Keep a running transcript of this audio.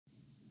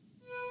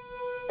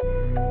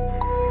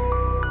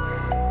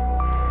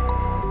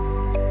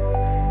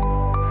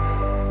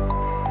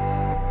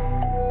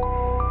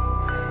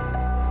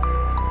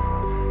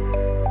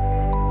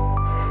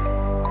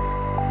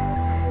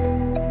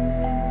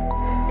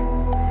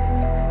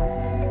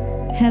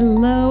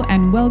Hello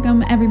and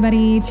welcome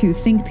everybody to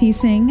Think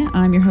Piecing.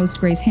 I'm your host,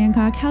 Grace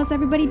Hancock. How's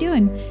everybody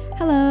doing?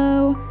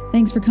 Hello.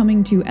 Thanks for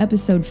coming to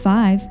episode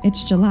 5.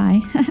 It's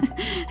July.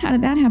 How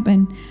did that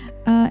happen?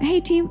 Hey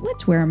team,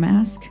 let's wear a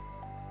mask.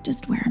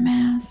 Just wear a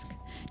mask.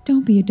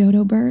 Don't be a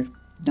dodo bird.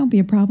 Don't be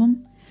a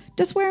problem.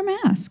 Just wear a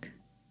mask.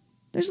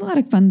 There's a lot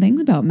of fun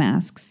things about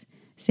masks.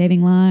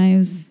 Saving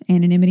lives,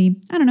 anonymity.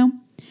 I don't know.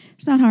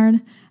 It's not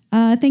hard.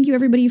 Thank you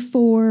everybody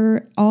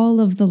for all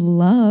of the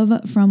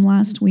love from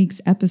last week's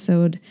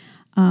episode.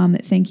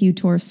 Thank you,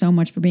 Tor, so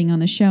much for being on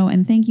the show.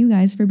 And thank you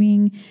guys for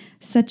being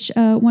such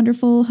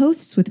wonderful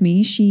hosts with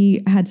me.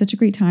 She had such a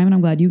great time, and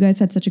I'm glad you guys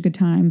had such a good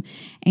time.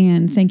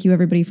 And thank you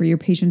everybody for your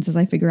patience as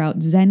I figure out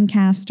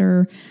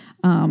Zencastr.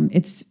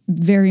 It's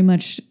very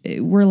much,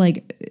 we're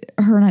like,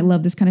 her and I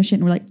love this kind of shit,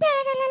 and we're like,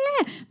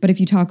 but if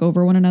you talk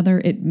over one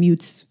another, it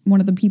mutes one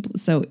of the people.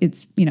 So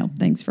it's,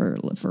 thanks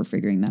for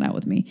figuring that out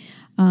with me.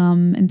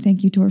 And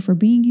thank you, Tor, for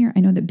being here. I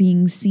know that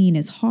being seen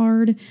is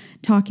hard.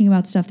 Talking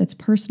about stuff that's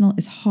personal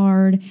is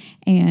hard.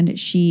 And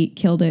she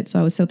killed it. So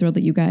I was so thrilled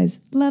that you guys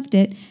loved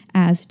it,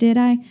 as did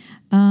I.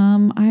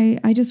 I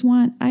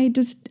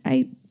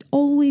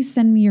always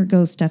send me your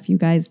ghost stuff, you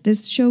guys.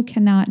 This show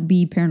cannot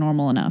be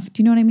paranormal enough.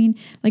 Do you know what I mean?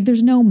 Like,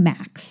 there's no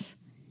max.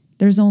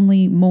 There's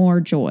only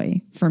more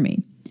joy for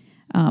me.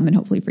 And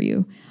hopefully for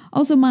you.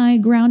 Also, my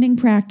grounding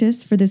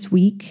practice for this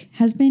week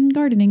has been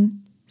gardening.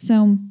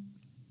 So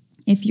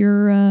if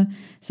you're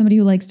somebody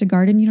who likes to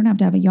garden, you don't have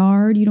to have a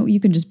yard. You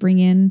can just bring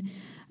in,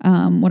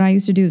 what I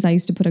used to do is I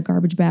used to put a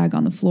garbage bag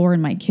on the floor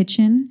in my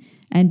kitchen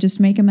and just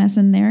make a mess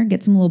in there,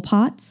 get some little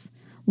pots,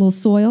 little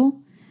soil.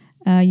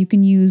 You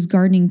can use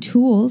gardening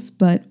tools,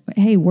 but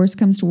hey, worst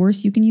comes to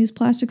worst, you can use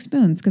plastic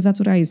spoons because that's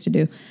what I used to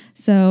do.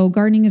 So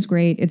gardening is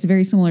great. It's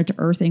very similar to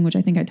earthing, which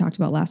I think I talked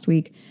about last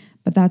week.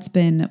 But that's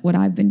been what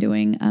I've been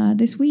doing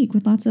this week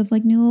with lots of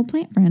like new little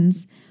plant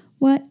friends.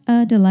 What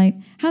a delight.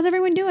 How's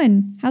everyone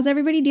doing? How's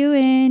everybody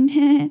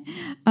doing?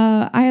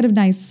 I had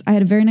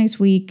a very nice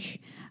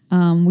week.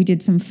 We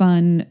did some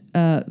fun,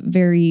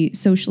 very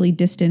socially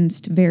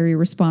distanced, very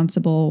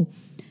responsible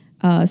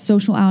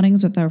social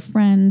outings with our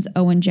friends,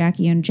 Owen,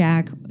 Jackie, and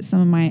Jack, some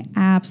of my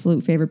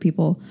absolute favorite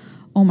people.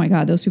 Oh my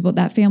God, those people,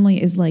 that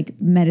family is like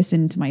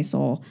medicine to my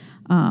soul.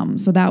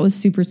 So that was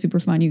super,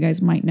 super fun. You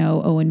guys might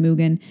know Owen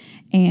Mugen.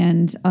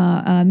 And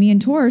me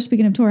and Tor,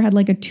 speaking of Tor, had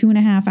like a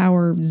 2.5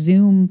 hour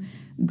Zoom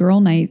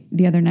girl night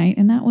the other night.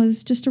 And that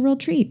was just a real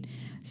treat.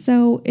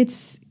 So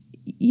it's,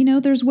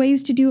 there's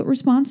ways to do it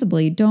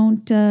responsibly.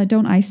 Don't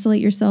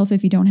isolate yourself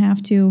if you don't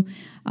have to.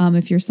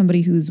 If you're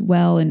somebody who's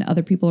well and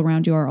other people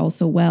around you are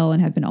also well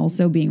and have been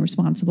also being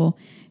responsible,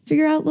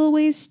 figure out little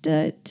ways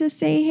to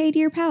say hey to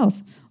your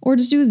pals or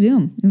just do a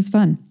Zoom. It was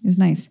fun. It was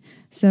nice.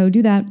 So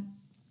do that.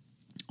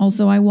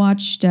 Also, I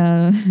watched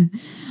the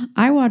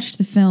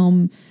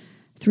film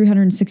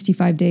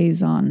 365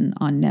 Days on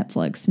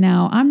Netflix.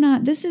 Now,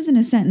 this isn't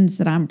a sentence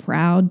that I'm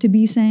proud to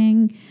be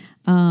saying.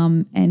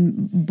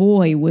 And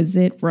boy, was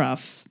it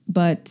rough.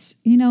 But,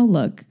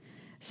 look,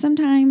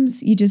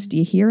 sometimes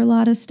you hear a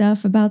lot of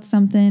stuff about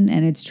something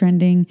and it's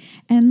trending,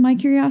 and my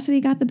curiosity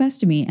got the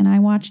best of me and I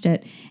watched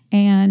it.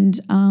 And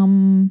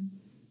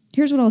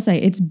here's what I'll say.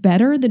 It's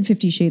better than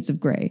 50 Shades of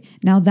Grey.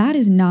 Now, that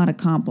is not a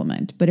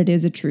compliment, but it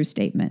is a true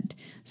statement.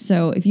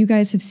 So if you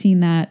guys have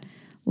seen that,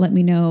 let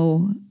me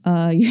know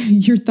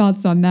your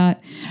thoughts on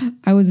that.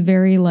 I was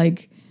very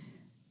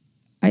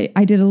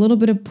I did a little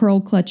bit of pearl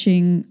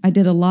clutching. I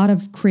did a lot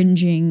of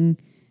cringing,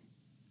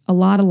 a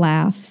lot of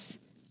laughs.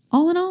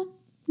 All in all,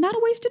 not a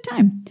waste of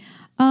time.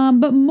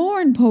 But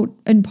more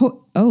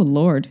oh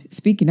Lord,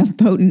 speaking of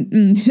potent,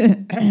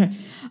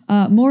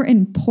 more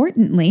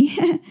importantly,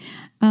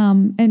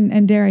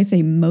 and dare I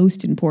say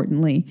most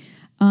importantly,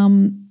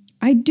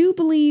 I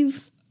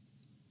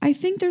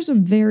think there's a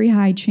very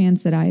high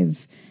chance that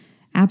I've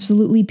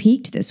absolutely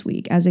peaked this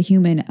week as a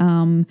human.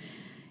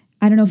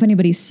 I don't know if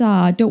anybody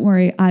saw, don't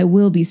worry, I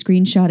will be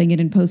screenshotting it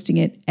and posting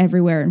it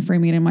everywhere and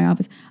framing it in my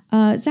office.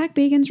 Zach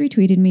Bagans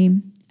retweeted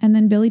me, and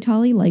then Billy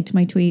Tolley liked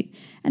my tweet,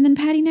 and then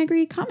Patty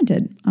Negri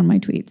commented on my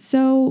tweet.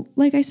 So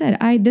like I said,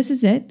 this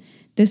is it.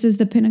 This is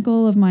the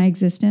pinnacle of my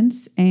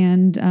existence,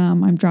 and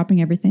I'm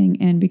dropping everything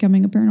and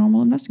becoming a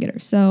paranormal investigator.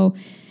 So,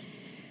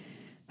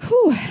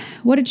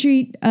 what a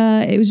treat.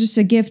 It was just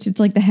a gift.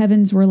 It's like the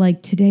heavens were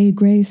like, today,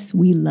 Grace,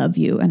 we love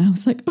you. And I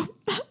was like, oh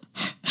my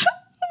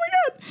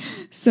God.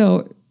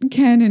 So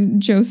Ken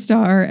and Joe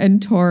Starr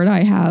and Tor and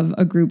I have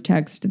a group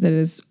text that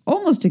is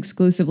almost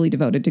exclusively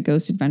devoted to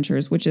ghost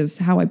adventures, which is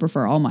how I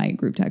prefer all my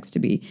group texts to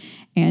be.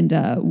 And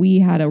we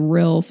had a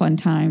real fun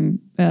time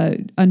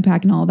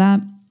unpacking all that.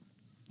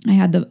 I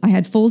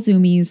had full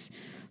zoomies,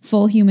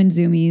 full human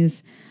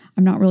zoomies.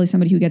 I'm not really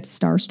somebody who gets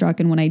starstruck,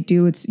 and when I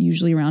do, it's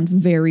usually around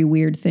very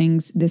weird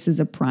things. This is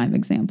a prime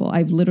example.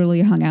 I've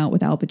literally hung out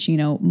with Al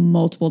Pacino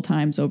multiple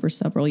times over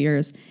several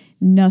years.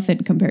 Nothing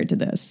compared to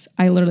this.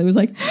 I literally was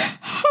like,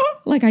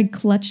 like I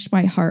clutched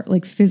my heart,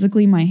 like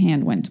physically my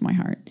hand went to my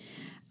heart.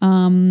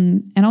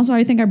 And also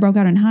I think I broke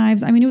out in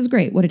hives. I mean, it was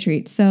great. What a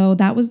treat. So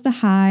that was the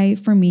high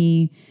for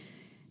me.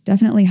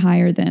 Definitely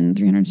higher than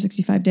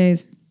 365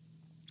 days.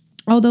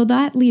 Although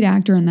that lead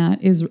actor in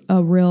that is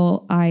a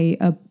real,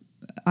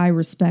 I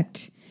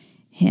respect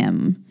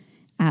him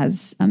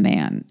as a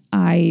man.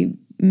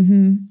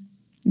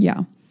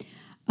 Yeah.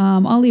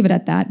 I'll leave it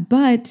at that.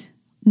 But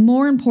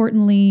more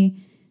importantly,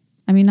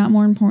 I mean, not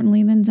more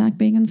importantly than Zach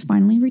Bagans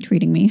finally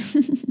retweeting me.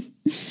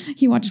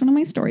 He watched one of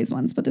my stories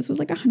once, but this was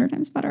like 100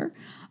 times better.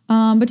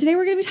 But today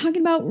we're going to be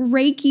talking about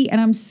Reiki, and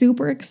I'm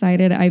super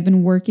excited. I've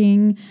been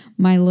working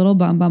my little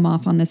bum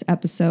off on this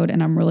episode,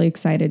 and I'm really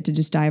excited to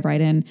just dive right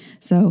in.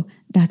 So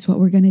that's what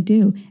we're going to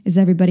do. Is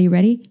everybody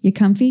ready? You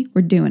comfy?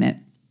 We're doing it.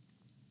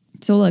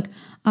 So look,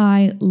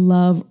 I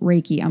love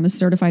Reiki. I'm a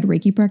certified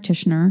Reiki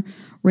practitioner.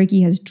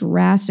 Reiki has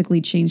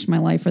drastically changed my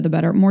life for the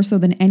better, more so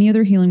than any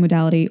other healing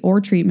modality or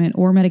treatment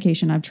or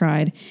medication I've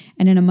tried,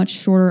 and in a much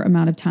shorter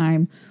amount of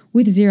time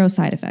with zero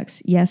side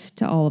effects. Yes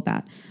to all of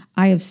that.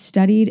 I have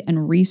studied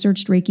and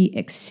researched Reiki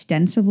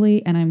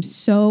extensively, and I'm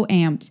so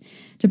amped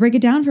to break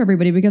it down for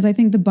everybody because I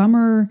think the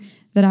bummer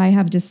that I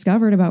have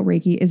discovered about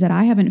Reiki is that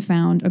I haven't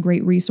found a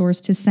great resource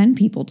to send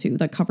people to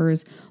that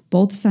covers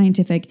both the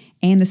scientific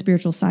and the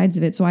spiritual sides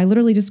of it. So I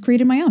literally just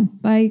created my own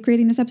by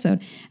creating this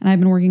episode. And I've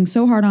been working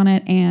so hard on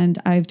it. And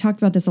I've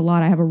talked about this a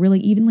lot. I have a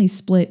really evenly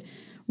split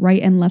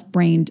right and left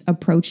brained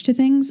approach to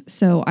things.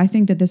 So I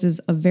think that this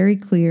is a very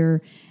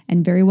clear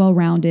and very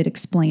well-rounded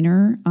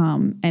explainer.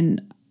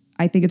 And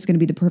I think it's going to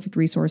be the perfect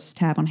resource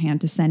to have on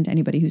hand to send to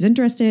anybody who's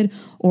interested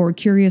or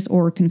curious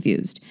or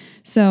confused.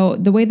 So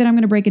the way that I'm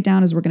going to break it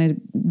down is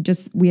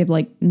we have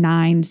like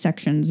 9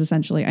 sections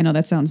essentially. I know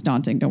that sounds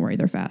daunting. Don't worry,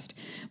 they're fast.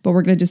 But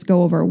we're going to just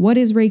go over what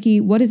is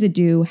Reiki? What does it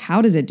do?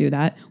 How does it do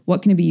that?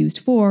 What can it be used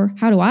for?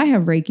 How do I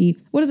have Reiki?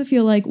 What does it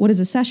feel like? What is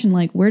a session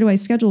like? Where do I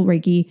schedule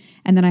Reiki?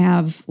 And then I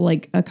have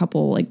like a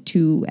couple, like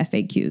 2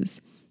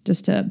 FAQs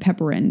just to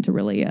pepper in to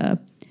really,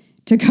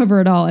 to cover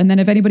it all. And then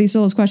if anybody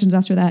still has questions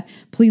after that,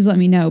 please let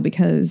me know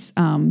because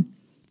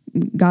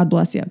God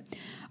bless you.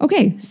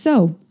 Okay,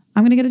 so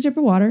I'm going to get a drip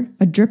of water.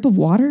 A drip of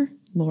water?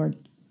 Lord.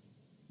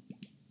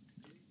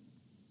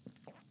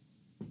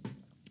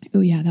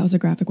 Oh yeah, that was a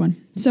graphic one.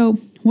 So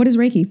what is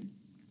Reiki?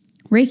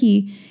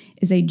 Reiki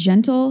is a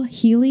gentle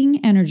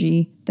healing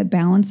energy that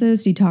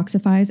balances,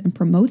 detoxifies, and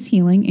promotes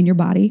healing in your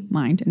body,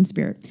 mind, and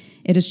spirit.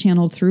 It is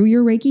channeled through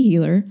your Reiki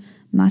healer,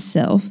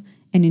 myself,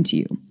 and into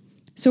you.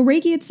 So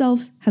Reiki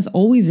itself has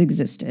always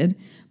existed,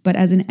 but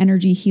as an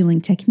energy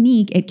healing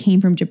technique, it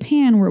came from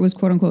Japan where it was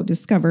quote unquote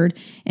discovered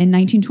in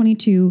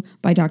 1922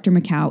 by Dr.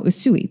 Mikao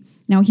Usui.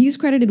 Now he's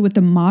credited with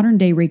the modern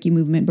day Reiki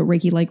movement, but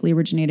Reiki likely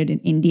originated in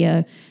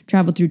India,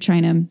 traveled through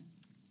China,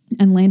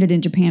 and landed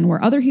in Japan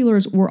where other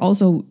healers were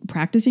also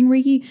practicing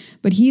Reiki,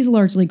 but he's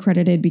largely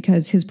credited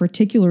because his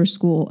particular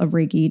school of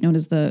Reiki, known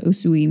as the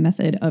Usui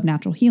method of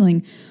natural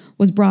healing,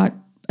 was brought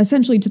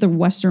essentially to the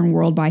Western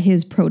world by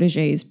his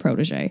protege's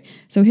protege.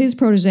 So his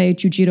protege,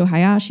 Chujiro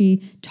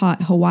Hayashi, taught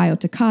Hawayo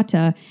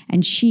Takata,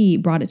 and she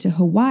brought it to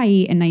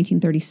Hawaii in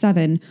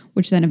 1937,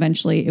 which then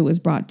eventually it was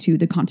brought to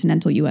the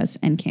continental US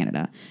and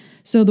Canada.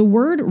 So the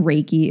word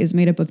Reiki is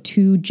made up of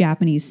 2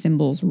 Japanese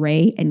symbols,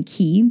 rei and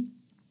ki.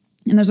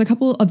 And there's a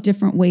couple of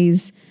different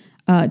ways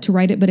to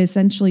write it, but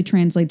essentially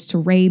translates to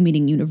rei,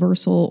 meaning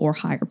universal or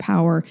higher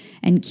power,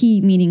 and ki,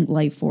 meaning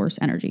life force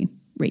energy,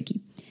 Reiki.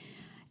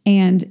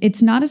 And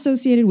it's not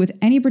associated with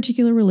any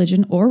particular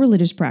religion or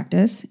religious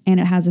practice, and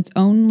it has its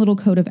own little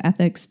code of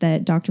ethics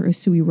that Dr.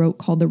 Usui wrote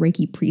called the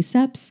Reiki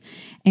Precepts.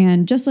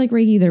 And just like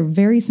Reiki, they're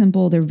very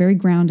simple, they're very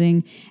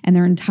grounding, and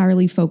they're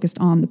entirely focused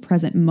on the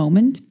present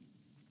moment.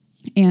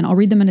 And I'll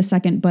read them in a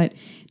second, but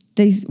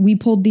we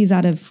pulled these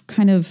out of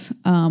kind of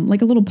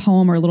like a little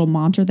poem or a little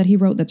mantra that he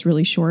wrote that's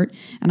really short,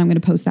 and I'm going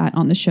to post that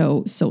on the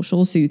show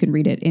social so you can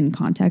read it in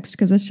context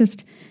because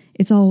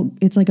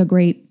it's like a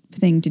great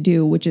thing to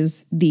do, which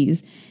is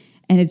these.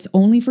 And it's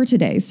only for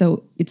today.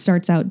 So it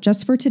starts out,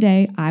 just for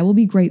today, I will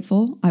be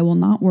grateful. I will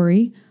not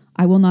worry.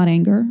 I will not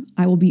anger.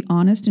 I will be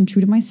honest and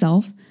true to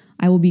myself.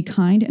 I will be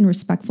kind and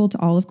respectful to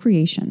all of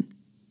creation.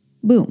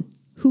 Boom.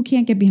 Who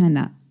can't get behind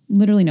that?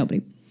 Literally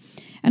nobody.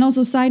 And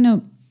also, side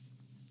note,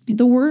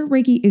 the word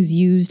Reiki is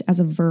used as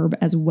a verb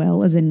as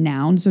well as a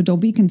noun. So don't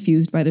be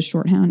confused by the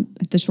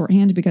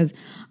shorthand because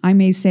I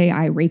may say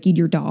I Reiki'd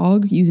your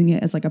dog using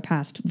it as like a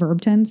past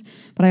verb tense,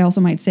 but I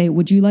also might say,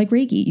 would you like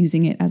Reiki,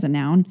 using it as a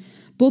noun.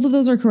 Both of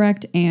those are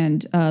correct.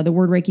 And the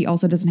word Reiki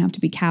also doesn't have to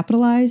be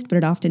capitalized, but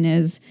it often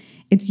is.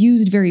 It's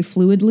used very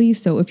fluidly.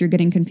 So if you're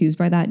getting confused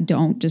by that,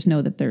 don't just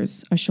know that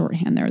there's a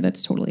shorthand there.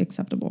 That's totally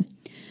acceptable.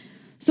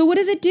 So what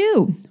does it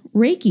do?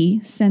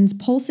 Reiki sends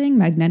pulsing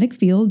magnetic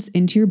fields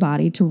into your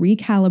body to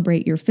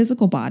recalibrate your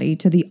physical body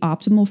to the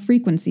optimal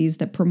frequencies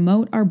that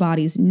promote our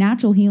body's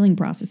natural healing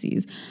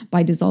processes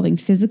by dissolving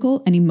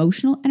physical and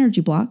emotional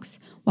energy blocks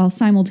while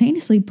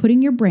simultaneously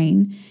putting your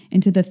brain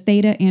into the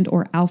theta and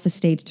or alpha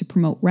states to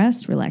promote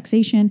rest,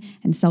 relaxation,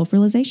 and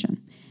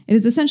self-realization. It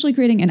is essentially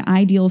creating an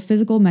ideal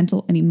physical,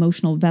 mental, and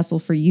emotional vessel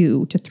for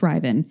you to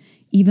thrive in,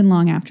 even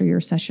long after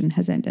your session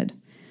has ended.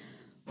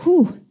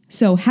 Whew.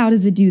 So how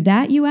does it do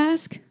that, you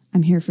ask?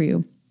 I'm here for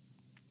you.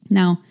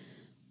 Now,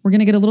 we're going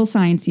to get a little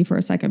sciencey for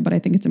a second, but I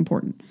think it's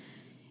important.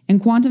 In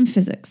quantum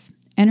physics,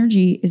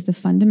 Energy is the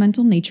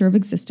fundamental nature of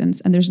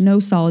existence, and there's no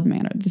solid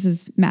matter. This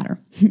is matter.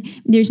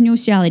 There's no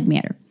solid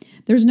matter.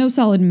 There's no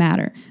solid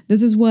matter.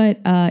 This is what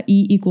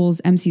E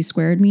equals mc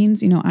squared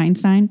means,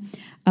 Einstein.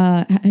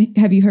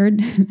 Have you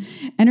heard?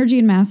 Energy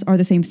and mass are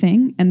the same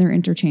thing, and they're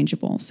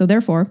interchangeable. So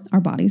therefore, our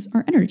bodies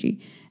are energy.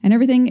 And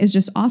everything is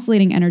just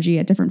oscillating energy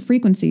at different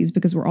frequencies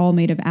because we're all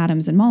made of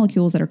atoms and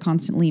molecules that are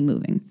constantly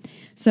moving.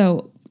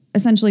 So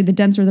essentially, the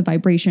denser the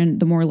vibration,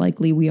 the more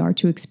likely we are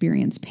to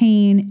experience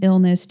pain,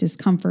 illness,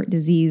 discomfort,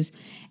 disease,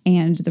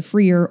 and the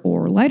freer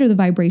or lighter the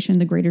vibration,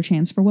 the greater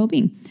chance for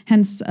well-being.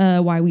 Hence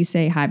why we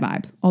say high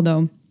vibe.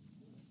 Although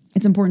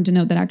it's important to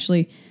note that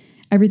actually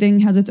everything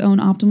has its own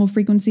optimal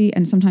frequency,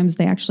 and sometimes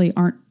they actually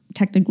aren't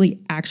technically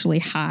actually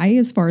high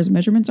as far as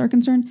measurements are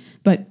concerned,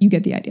 but you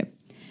get the idea.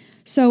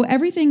 So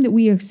everything that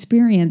we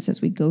experience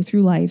as we go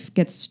through life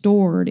gets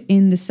stored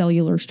in the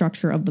cellular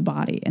structure of the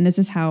body. And this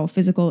is how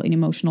physical and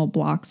emotional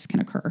blocks can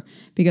occur,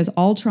 because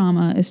all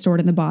trauma is stored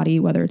in the body,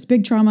 whether it's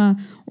big trauma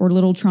or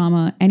little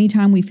trauma.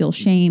 Anytime we feel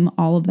shame,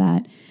 all of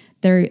that,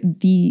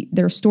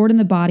 they're stored in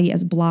the body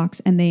as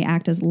blocks, and they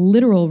act as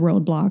literal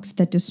roadblocks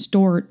that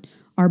distort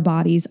our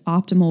body's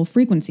optimal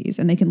frequencies,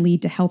 and they can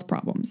lead to health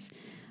problems.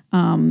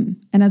 And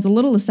as a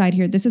little aside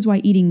here, this is why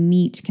eating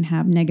meat can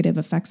have negative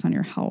effects on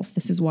your health.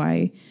 This is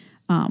why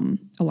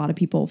a lot of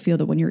people feel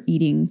that when you're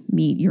eating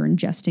meat, you're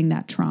ingesting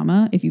that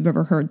trauma. If you've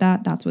ever heard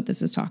that, that's what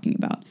this is talking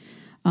about,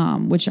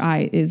 which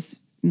is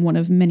one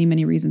of many,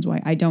 many reasons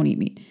why I don't eat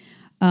meat.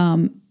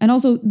 And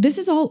also, this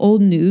is all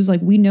old news.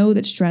 Like, we know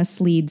that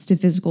stress leads to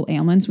physical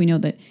ailments. We know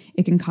that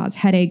it can cause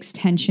headaches,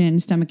 tension,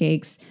 stomach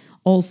aches,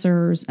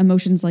 ulcers.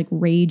 Emotions like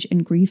rage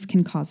and grief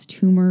can cause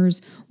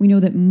tumors. We know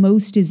that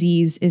most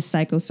disease is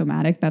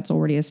psychosomatic. That's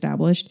already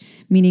established,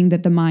 meaning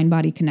that the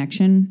mind-body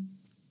connection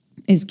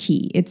is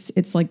key.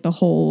 It's like the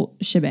whole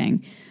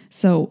shebang.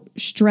 So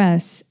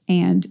stress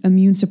and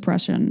immune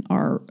suppression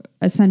are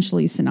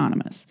essentially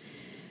synonymous.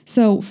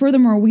 So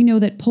furthermore, we know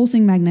that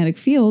pulsing magnetic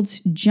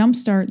fields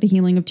jumpstart the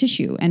healing of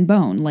tissue and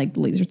bone, like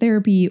laser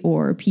therapy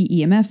or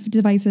PEMF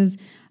devices.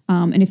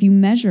 And if you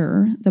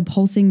measure the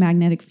pulsing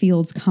magnetic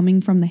fields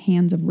coming from the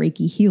hands of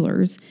Reiki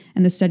healers,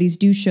 and the studies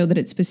do show that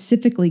it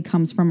specifically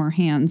comes from our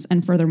hands,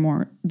 and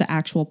furthermore, the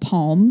actual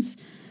palms.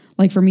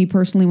 Like for me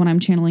personally, when I'm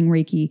channeling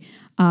Reiki,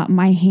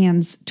 my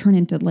hands turn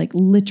into like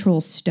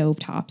literal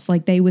stovetops.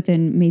 Like they,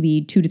 within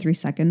maybe 2 to 3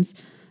 seconds,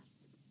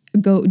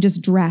 go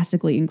just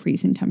drastically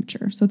increase in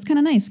temperature. So it's kind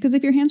of nice, because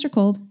if your hands are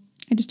cold,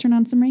 I just turn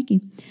on some Reiki.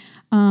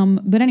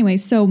 But anyway,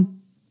 so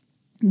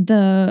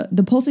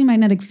the pulsing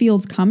magnetic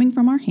fields coming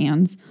from our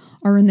hands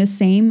are in the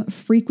same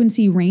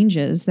frequency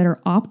ranges that are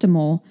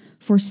optimal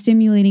for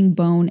stimulating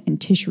bone and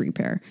tissue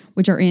repair,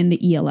 which are in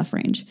the ELF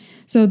range.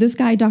 So this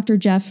guy, Dr.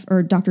 Jeff.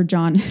 So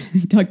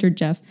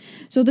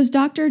this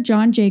Dr.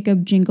 John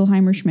Jacob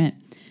Jingleheimer Schmidt.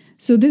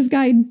 So this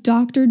guy,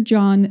 Dr.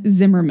 John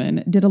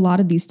Zimmerman, did a lot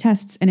of these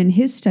tests, and in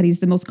his studies,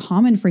 the most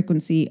common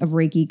frequency of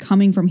Reiki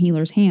coming from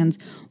healers' hands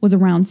was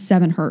around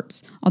 7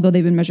 hertz, although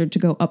they've been measured to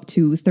go up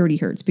to 30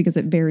 hertz because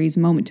it varies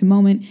moment to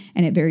moment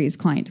and it varies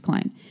client to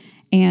client.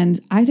 And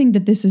I think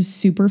that this is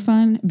super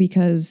fun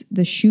because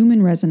the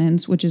Schumann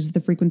resonance, which is the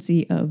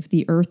frequency of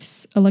the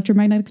Earth's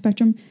electromagnetic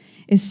spectrum,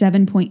 is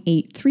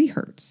 7.83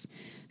 hertz.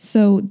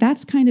 So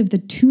that's kind of the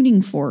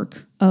tuning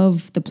fork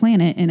of the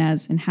planet, and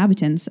as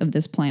inhabitants of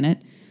this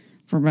planet,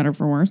 for better or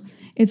for worse,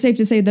 it's safe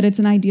to say that it's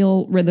an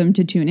ideal rhythm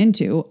to tune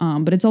into,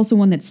 but it's also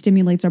one that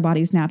stimulates our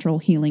body's natural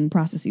healing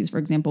processes. For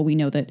example, we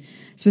know that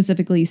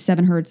specifically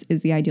 7 hertz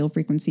is the ideal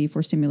frequency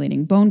for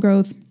stimulating bone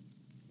growth,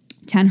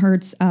 10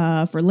 hertz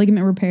for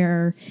ligament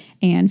repair,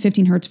 and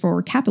 15 hertz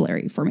for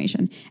capillary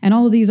formation. And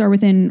all of these are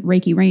within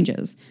Reiki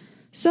ranges.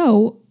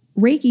 So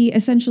Reiki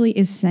essentially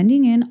is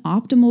sending in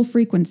optimal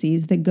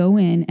frequencies that go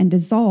in and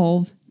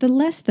dissolve the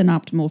less than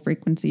optimal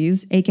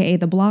frequencies, aka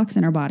the blocks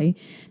in our body,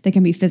 that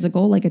can be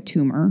physical, like a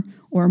tumor,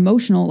 or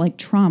emotional, like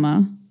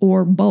trauma,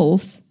 or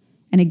both.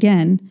 And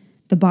again,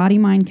 the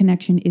body-mind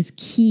connection is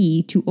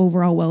key to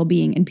overall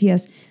well-being. And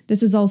P.S.,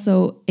 this is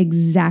also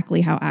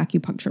exactly how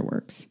acupuncture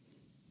works.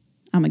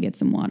 I'm going to get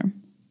some water.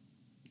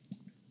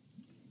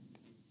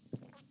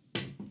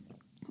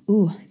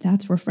 Ooh,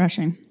 that's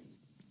refreshing.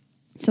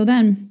 So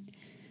then,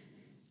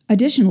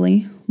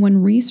 additionally,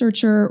 when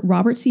researcher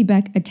Robert C.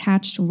 Beck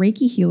attached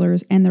Reiki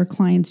healers and their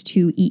clients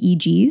to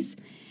EEGs,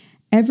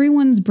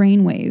 everyone's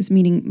brainwaves,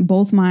 meaning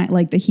both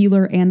the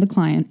healer and the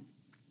client,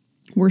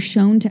 were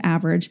shown to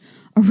average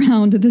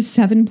around the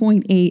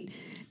 7.8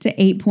 to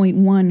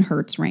 8.1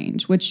 hertz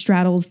range, which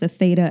straddles the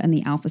theta and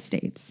the alpha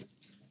states.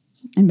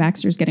 And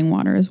Baxter's getting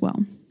water as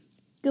well.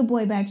 Good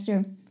boy,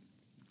 Baxter.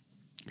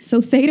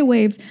 So theta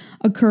waves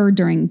occur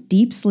during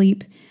deep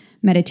sleep,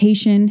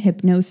 meditation,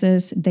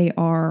 hypnosis. They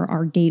are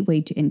our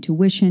gateway to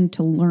intuition,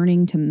 to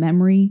learning, to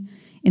memory.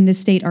 In this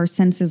state, our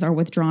senses are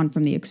withdrawn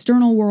from the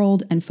external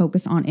world and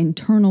focus on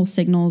internal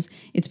signals.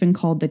 It's been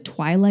called the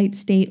twilight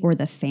state or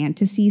the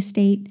fantasy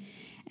state.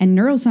 And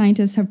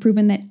neuroscientists have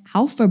proven that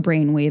alpha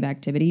brainwave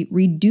activity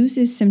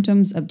reduces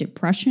symptoms of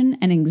depression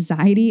and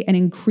anxiety and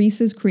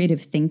increases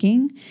creative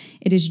thinking.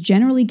 It is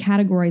generally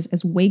categorized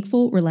as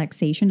wakeful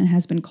relaxation and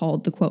has been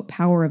called the, quote,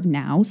 power of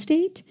now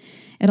state.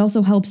 It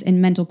also helps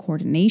in mental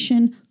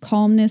coordination,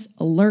 calmness,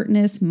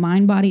 alertness,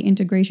 mind-body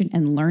integration,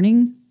 and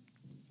learning.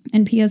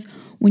 And P.S.,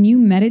 when you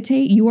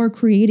meditate, you are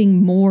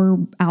creating more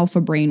alpha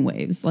brain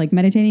waves. Like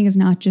meditating is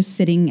not just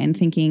sitting and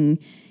thinking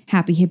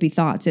happy, hippie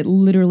thoughts. It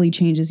literally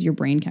changes your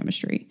brain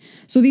chemistry.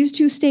 So these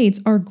two states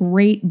are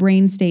great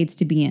brain states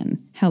to be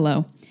in.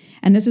 Hello.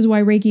 And this is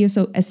why Reiki is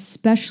so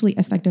especially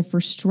effective for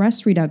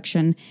stress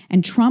reduction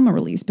and trauma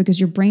release, because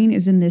your brain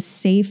is in this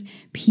safe,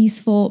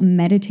 peaceful,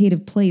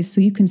 meditative place so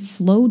you can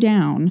slow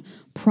down,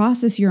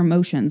 process your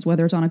emotions,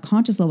 whether it's on a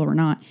conscious level or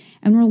not,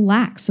 and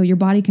relax so your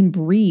body can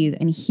breathe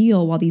and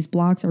heal while these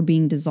blocks are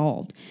being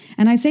dissolved.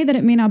 And I say that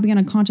it may not be on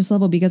a conscious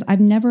level because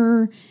I've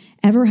never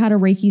ever had a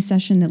Reiki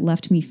session that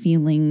left me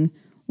feeling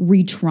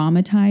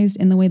re-traumatized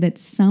in the way that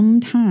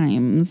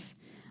sometimes,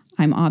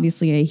 I'm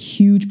obviously a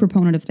huge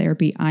proponent of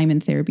therapy. I'm in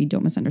therapy,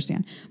 don't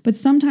misunderstand. But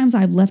sometimes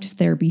I've left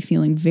therapy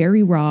feeling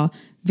very raw,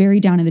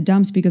 very down in the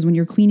dumps, because when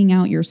you're cleaning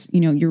out your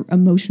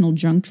emotional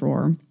junk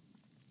drawer,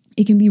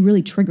 it can be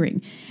really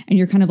triggering and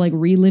you're kind of like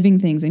reliving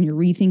things and you're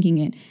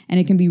rethinking it. And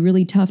it can be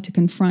really tough to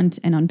confront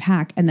and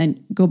unpack and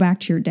then go back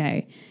to your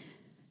day.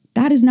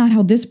 That is not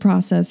how this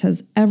process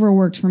has ever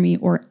worked for me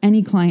or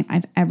any client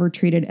I've ever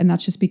treated. And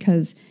that's just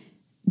because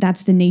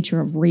that's the nature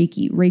of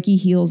Reiki. Reiki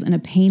heals in a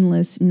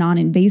painless,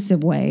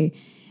 non-invasive way.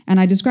 And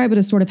I describe it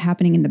as sort of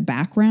happening in the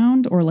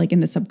background or like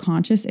in the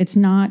subconscious. It's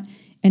not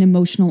an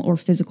emotional or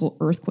physical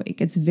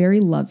earthquake. It's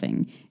very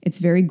loving, it's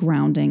very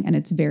grounding, and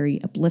it's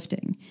very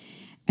uplifting.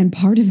 And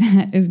part of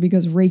that is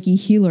because Reiki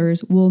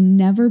healers will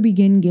never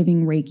begin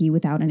giving Reiki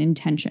without an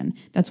intention.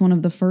 That's one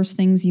of the first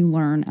things you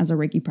learn as a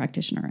Reiki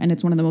practitioner. And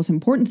it's one of the most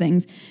important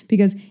things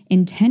because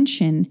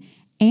intention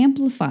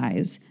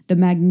amplifies the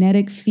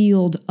magnetic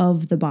field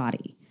of the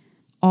body.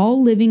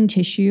 All living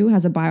tissue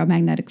has a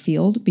biomagnetic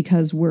field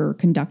because we're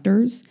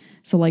conductors.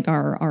 So like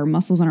our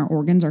muscles and our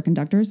organs are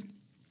conductors.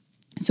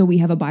 So we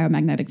have a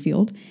biomagnetic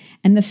field.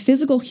 And the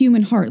physical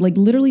human heart, like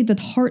literally the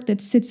heart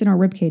that sits in our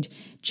ribcage,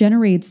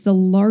 generates the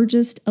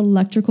largest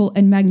electrical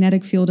and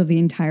magnetic field of the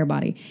entire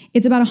body.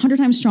 It's about 100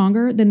 times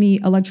stronger than the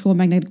electrical and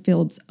magnetic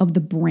fields of the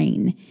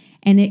brain.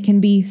 And it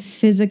can be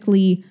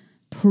physically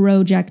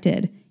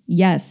projected.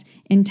 Yes,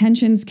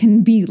 intentions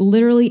can be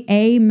literally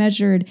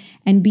measured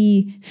and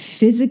be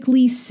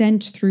physically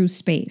sent through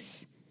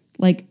space.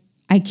 Like,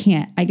 I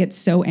get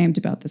so amped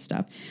about this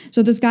stuff.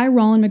 So this guy,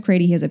 Roland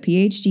McCready, he has a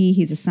PhD,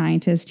 he's a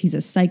scientist, he's a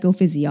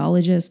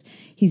psychophysiologist,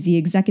 he's the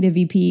executive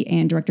VP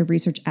and director of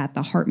research at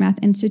the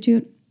HeartMath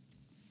Institute.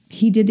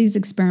 He did these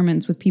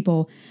experiments with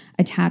people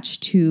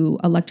attached to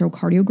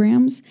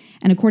electrocardiograms.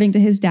 And according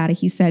to his data,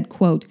 he said,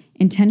 quote,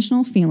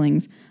 intentional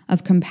feelings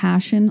of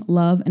compassion,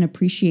 love, and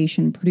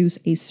appreciation produce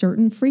a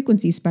certain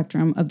frequency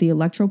spectrum of the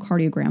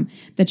electrocardiogram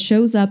that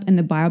shows up in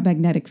the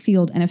biomagnetic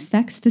field and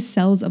affects the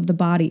cells of the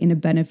body in a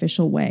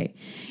beneficial way.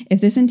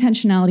 If this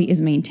intentionality is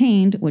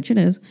maintained, which it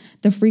is,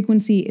 the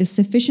frequency is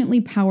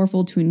sufficiently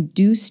powerful to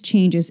induce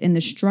changes in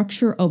the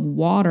structure of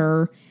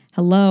water.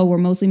 Hello, we're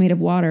mostly made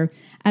of water,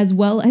 as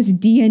well as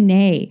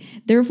DNA.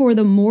 Therefore,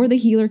 the more the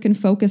healer can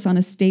focus on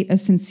a state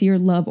of sincere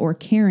love or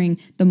caring,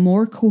 the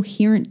more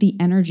coherent the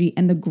energy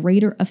and the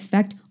greater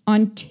effect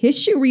on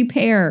tissue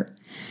repair.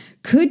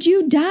 Could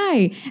you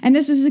die? And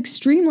this is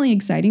extremely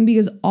exciting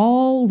because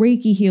all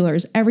Reiki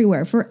healers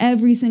everywhere, for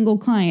every single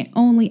client,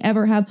 only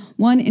ever have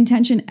one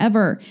intention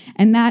ever.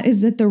 And that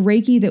is that the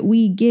Reiki that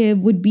we give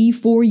would be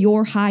for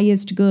your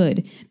highest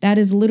good. That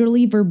is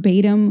literally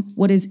verbatim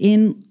what is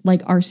in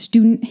like our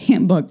student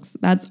handbooks.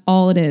 That's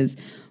all it is.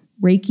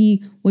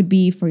 Reiki would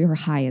be for your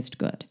highest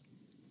good.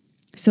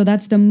 So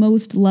that's the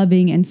most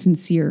loving and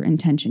sincere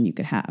intention you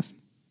could have.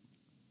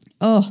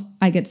 Oh,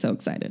 I get so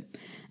excited.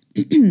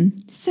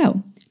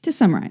 So, to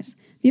summarize,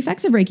 the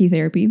effects of Reiki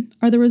therapy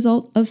are the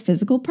result of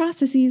physical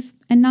processes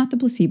and not the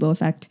placebo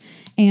effect.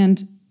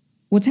 And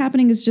what's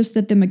happening is just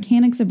that the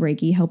mechanics of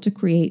Reiki help to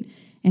create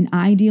an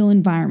ideal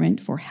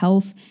environment for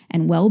health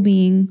and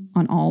well-being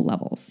on all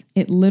levels.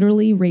 It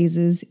literally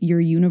raises your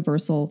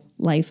universal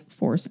life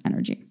force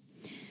energy.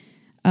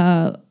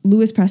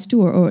 Louis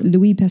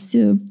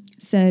Pasteur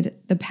said,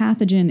 the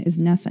pathogen is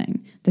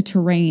nothing, the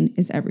terrain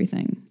is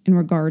everything, in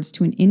regards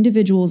to an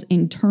individual's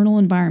internal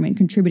environment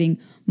contributing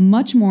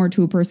much more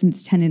to a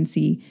person's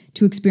tendency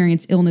to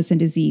experience illness and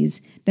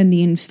disease than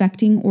the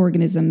infecting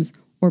organisms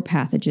or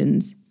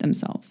pathogens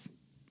themselves.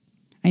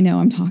 I know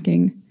I'm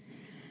talking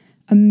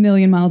a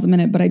million miles a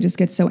minute, but I just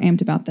get so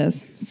amped about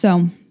this.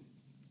 So,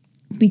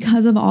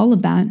 because of all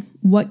of that,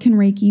 what can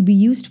Reiki be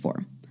used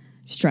for?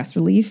 Stress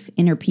relief,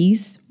 inner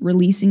peace,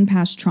 releasing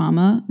past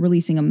trauma,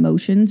 releasing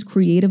emotions,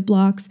 creative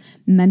blocks,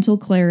 mental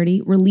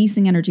clarity,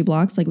 releasing energy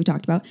blocks like we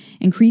talked about,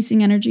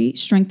 increasing energy,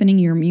 strengthening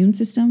your immune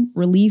system,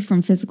 relief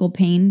from physical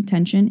pain,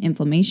 tension,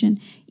 inflammation,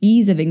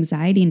 ease of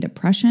anxiety and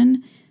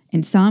depression,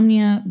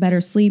 insomnia, better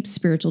sleep,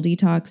 spiritual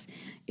detox.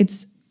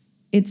 It's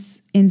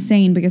it's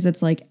insane because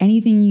it's like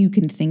anything you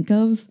can think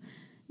of,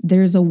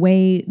 there's a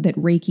way that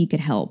Reiki could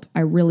help.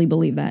 I really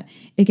believe that.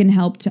 It can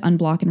help to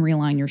unblock and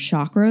realign your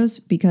chakras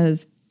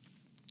because,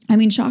 I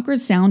mean, chakras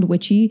sound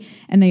witchy,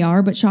 and they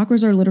are, but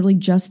chakras are literally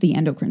just the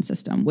endocrine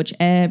system, which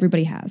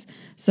everybody has.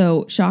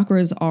 So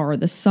chakras are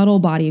the subtle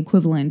body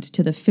equivalent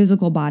to the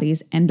physical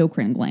body's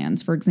endocrine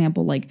glands. For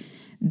example, like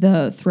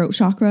the throat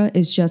chakra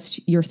is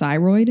just your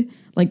thyroid,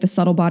 like the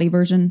subtle body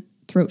version,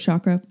 throat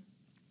chakra.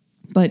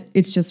 But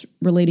it's just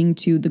relating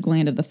to the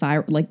gland of the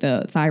thyroid, like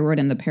the thyroid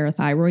and the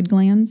parathyroid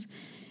glands.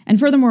 And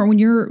furthermore, when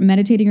you're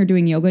meditating or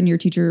doing yoga and your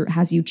teacher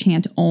has you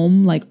chant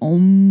Om, like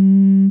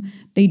Om,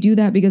 they do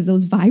that because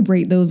those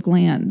vibrate those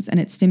glands and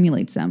it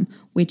stimulates them,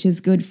 which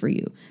is good for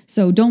you.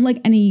 So don't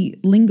let any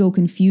lingo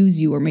confuse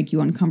you or make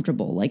you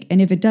uncomfortable. Like,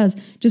 and if it does,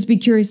 just be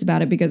curious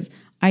about it because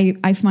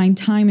I find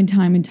time and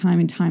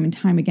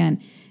time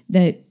again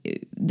that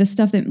the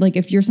stuff that, like,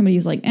 if you're somebody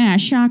who's like,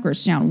 chakras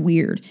sound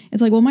weird,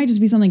 it's like, well, it might just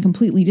be something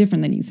completely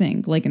different than you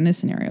think. Like in this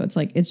scenario, it's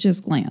like, it's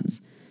just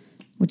glands,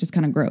 which is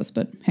kind of gross,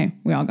 but hey,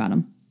 we all got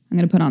them. I'm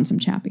going to put on some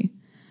chappy.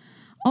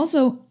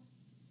 Also,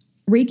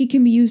 Reiki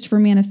can be used for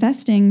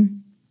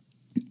manifesting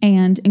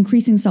and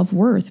increasing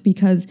self-worth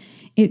because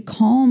it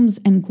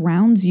calms and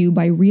grounds you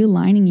by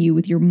realigning you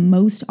with your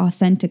most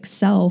authentic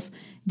self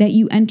that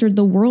you entered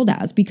the world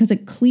as, because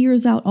it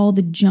clears out all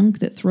the junk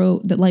that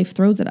life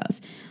throws at us,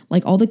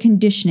 like all the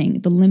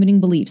conditioning, the limiting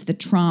beliefs, the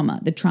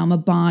trauma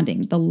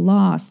bonding, the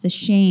loss, the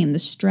shame, the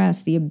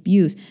stress, the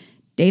abuse,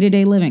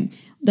 day-to-day living.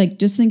 Like,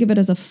 just think of it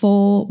as a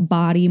full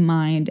body,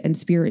 mind, and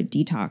spirit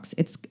detox.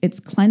 It's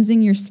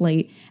cleansing your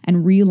slate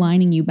and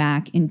realigning you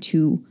back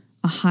into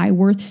a high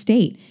worth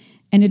state.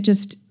 And it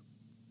just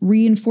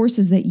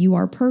reinforces that you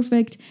are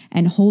perfect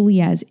and holy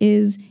as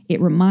is.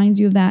 It reminds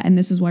you of that. And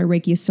this is why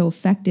Reiki is so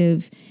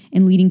effective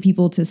in leading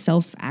people to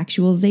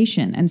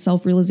self-actualization and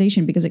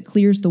self-realization, because it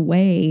clears the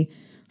way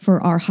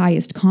for our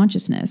highest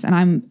consciousness. And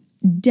I'm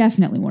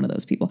definitely one of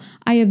those people.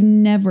 I have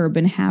never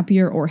been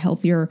happier or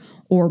healthier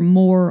or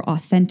more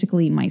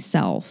authentically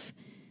myself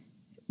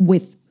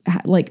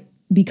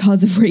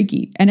because of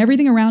Reiki. And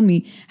everything around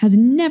me has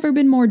never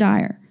been more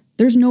dire.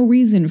 There's no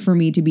reason for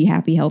me to be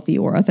happy, healthy,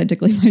 or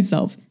authentically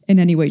myself in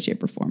any way,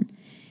 shape, or form.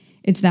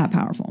 It's that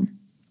powerful.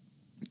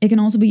 It can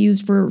also be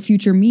used for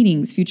future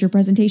meetings, future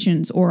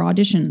presentations, or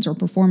auditions or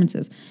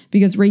performances,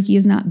 because Reiki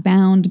is not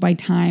bound by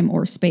time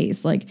or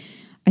space. Like,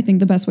 I think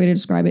the best way to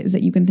describe it is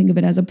that you can think of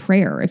it as a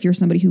prayer. If you're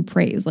somebody who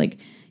prays, like,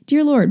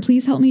 dear Lord,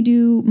 please help me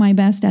do my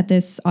best at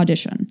this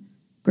audition.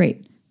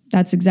 Great.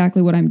 That's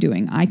exactly what I'm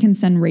doing. I can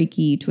send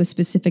Reiki to a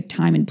specific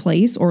time and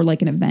place, or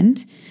like an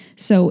event,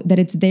 so that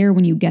it's there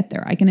when you get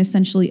there. I can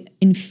essentially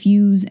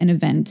infuse an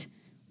event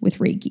with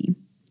Reiki.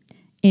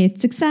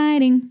 It's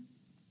exciting.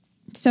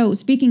 So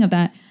speaking of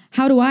that,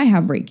 how do I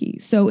have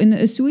Reiki? So in the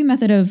Usui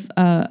method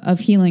of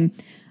healing,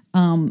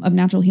 of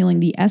natural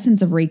healing, the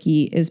essence of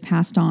Reiki is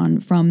passed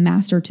on from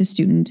master to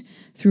student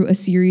through a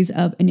series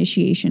of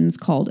initiations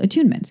called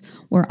attunements,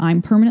 where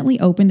I'm permanently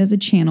opened as a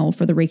channel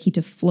for the Reiki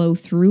to flow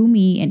through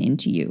me and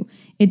into you.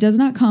 It does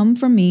not come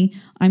from me.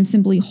 I'm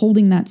simply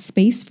holding that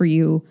space for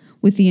you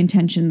with the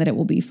intention that it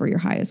will be for your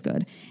highest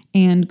good.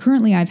 And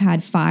currently I've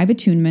had 5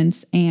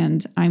 attunements,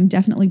 and I'm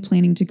definitely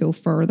planning to go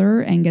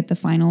further and get the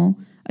final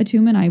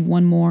attunement. I have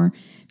one more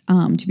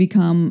to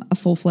become a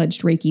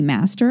full-fledged Reiki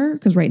master,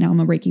 because right now I'm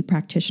a Reiki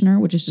practitioner,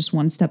 which is just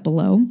one step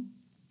below.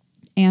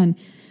 And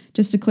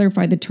just to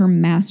clarify, the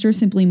term master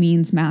simply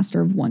means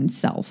master of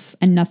oneself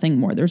and nothing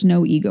more. There's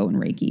no ego in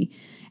Reiki.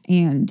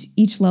 And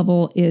each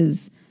level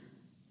is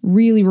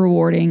really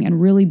rewarding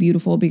and really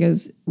beautiful,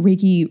 because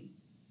Reiki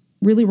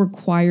really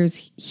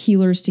requires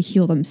healers to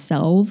heal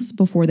themselves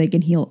before they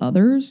can heal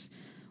others,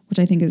 which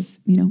I think is,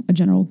 a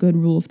general good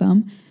rule of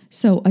thumb.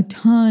 So a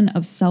ton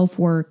of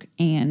self-work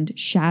and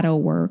shadow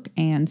work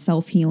and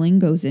self-healing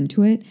goes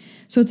into it.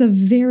 So it's a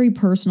very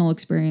personal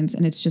experience,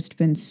 and it's just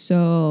been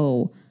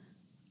so,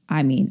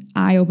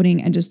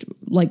 eye-opening and just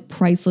like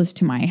priceless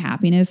to my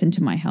happiness and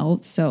to my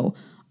health. So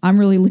I'm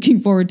really looking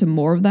forward to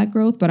more of that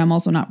growth, but I'm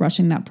also not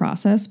rushing that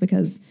process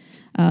because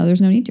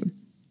there's no need to.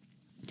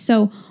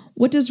 So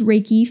what does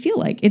Reiki feel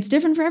like? It's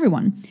different for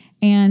everyone,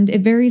 and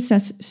it varies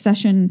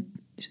session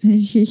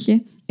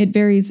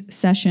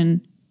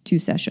to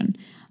session.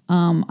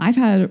 I've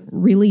had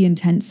really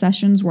intense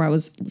sessions where I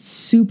was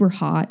super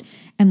hot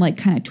and like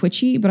kind of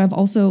twitchy, but I've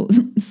also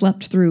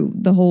slept through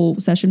the whole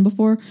session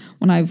before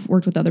when I've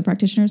worked with other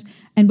practitioners.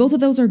 And both of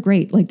those are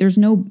great. Like, there's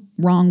no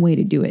wrong way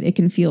to do it. It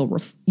can feel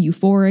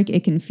euphoric.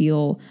 It can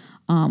feel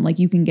like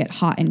you can get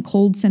hot and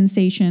cold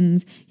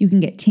sensations. You can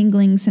get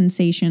tingling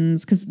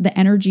sensations because the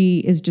energy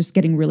is just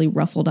getting really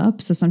ruffled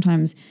up. So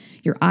sometimes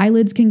your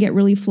eyelids can get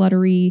really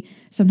fluttery.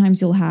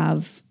 Sometimes you'll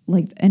have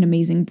like an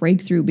amazing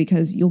breakthrough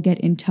because you'll get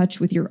in touch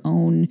with your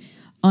own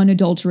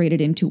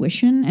unadulterated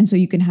intuition. And so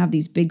you can have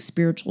these big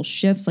spiritual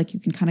shifts. Like, you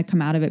can kind of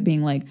come out of it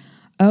being like,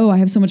 oh, I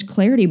have so much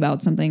clarity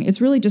about something.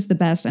 It's really just the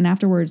best. And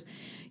afterwards,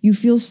 you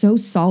feel so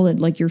solid,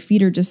 like your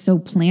feet are just so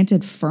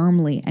planted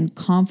firmly and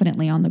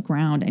confidently on the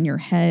ground, and your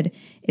head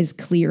is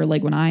clear.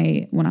 Like when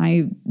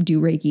I do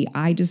Reiki,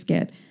 I just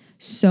get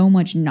so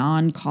much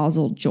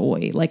non-causal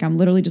joy. Like I'm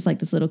literally just like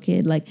this little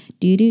kid, like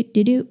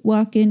do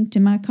walk into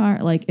my car.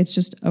 Like it's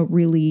just a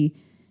really,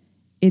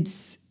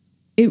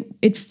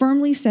 it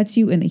firmly sets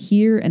you in the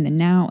here and the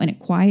now, and it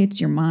quiets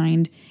your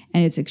mind,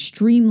 and it's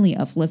extremely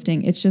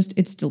uplifting.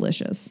 It's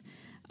delicious.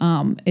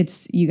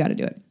 You got to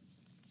do it.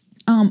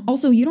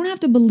 Also, you don't have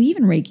to believe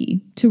in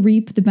Reiki to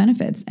reap the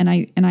benefits. And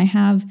I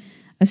have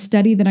a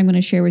study that I'm going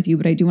to share with you,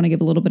 but I do want to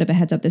give a little bit of a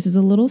heads up. This is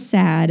a little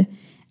sad,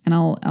 and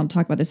I'll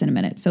talk about this in a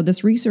minute. So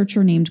this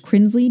researcher named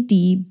Crinsley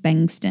D.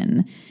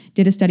 Bengston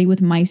did a study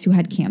with mice who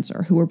had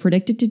cancer, who were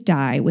predicted to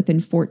die within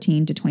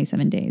 14 to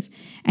 27 days.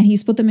 And he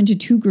split them into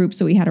two groups.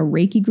 So he had a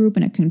Reiki group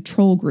and a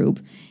control group.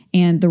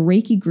 And the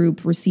Reiki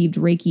group received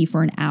Reiki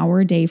for an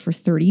hour a day for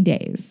 30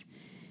 days.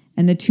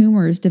 And the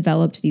tumors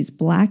developed these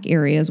black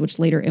areas, which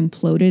later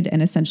imploded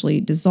and essentially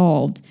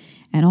dissolved.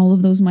 And all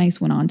of those mice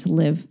went on to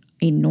live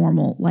a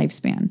normal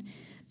lifespan.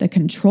 The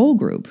control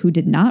group, who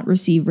did not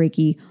receive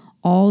Reiki,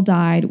 all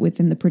died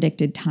within the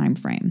predicted time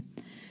frame.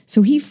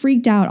 So he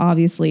freaked out,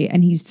 obviously,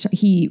 and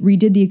he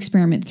redid the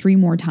experiment 3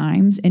 more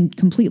times in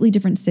completely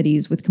different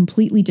cities with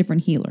completely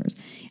different healers.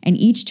 And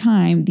each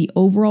time, the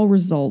overall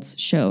results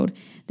showed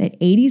that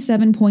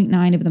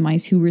 87.9% of the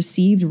mice who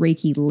received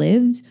Reiki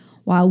lived,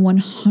 while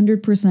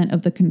 100%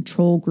 of the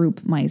control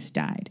group mice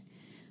died.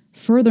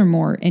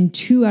 Furthermore, in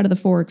 2 out of the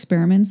 4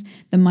 experiments,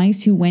 the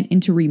mice who went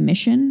into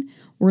remission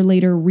were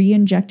later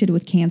re-injected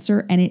with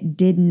cancer, and it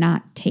did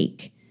not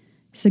take,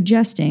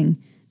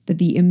 suggesting that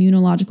the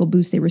immunological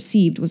boost they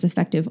received was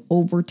effective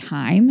over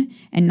time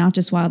and not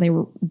just while they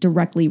were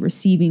directly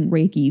receiving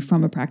Reiki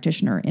from a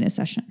practitioner in a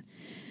session.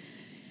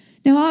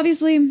 Now,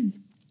 obviously,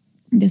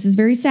 this is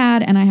very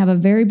sad, and I have a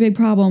very big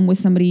problem with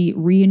somebody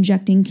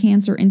re-injecting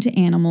cancer into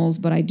animals,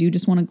 but I do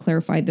just want to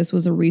clarify this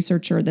was a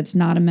researcher that's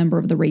not a member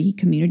of the Reiki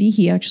community.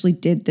 He actually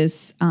did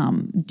these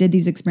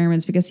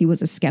experiments because he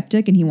was a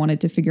skeptic and he wanted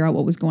to figure out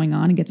what was going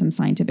on and get some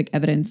scientific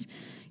evidence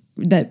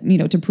that,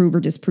 to prove or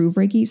disprove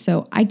Reiki.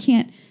 So I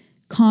can't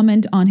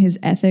comment on his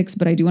ethics,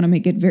 but I do want to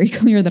make it very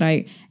clear that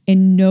I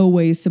in no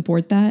way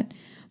support that.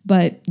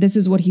 But this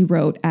is what he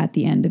wrote at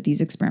the end of these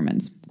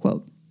experiments,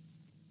 quote,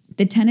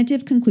 "The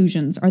tentative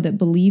conclusions are that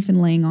belief in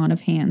laying on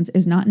of hands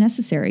is not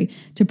necessary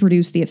to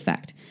produce the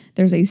effect.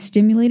 There's a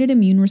stimulated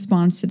immune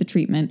response to the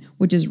treatment,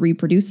 which is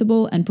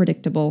reproducible and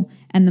predictable,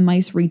 and the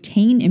mice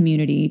retain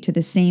immunity to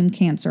the same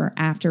cancer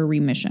after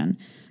remission."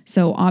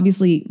 So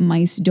obviously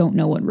mice don't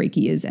know what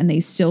Reiki is, and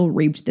they still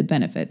reaped the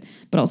benefit.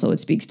 But also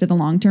it speaks to the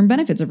long-term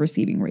benefits of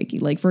receiving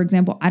Reiki. Like, for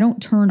example, I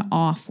don't turn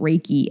off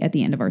Reiki at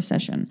the end of our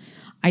session.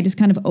 I just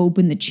kind of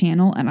open the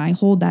channel and I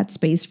hold that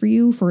space for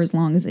you for as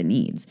long as it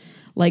needs.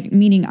 Like,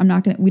 meaning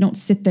we don't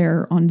sit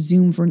there on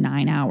Zoom for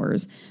 9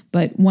 hours,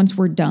 but once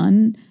we're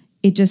done,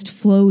 it just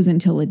flows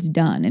until it's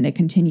done and it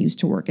continues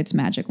to work its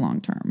magic long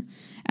term.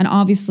 And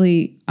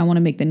obviously, I want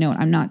to make the note,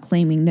 I'm not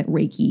claiming that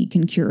Reiki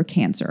can cure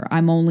cancer.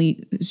 I'm only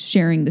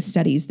sharing the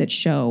studies that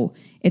show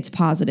its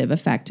positive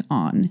effect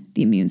on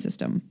the immune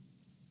system.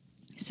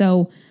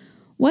 So,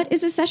 what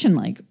is a session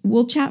like?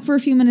 We'll chat for a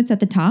few minutes at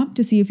the top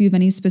to see if you have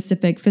any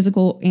specific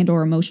physical and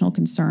or emotional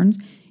concerns.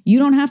 You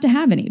don't have to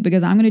have any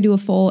because I'm going to do a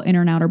full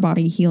inner and outer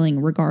body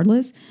healing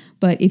regardless.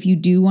 But if you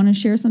do want to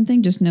share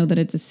something, just know that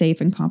it's a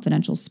safe and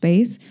confidential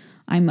space.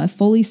 I'm a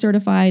fully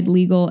certified,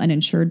 legal, and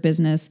insured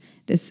business.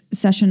 These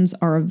sessions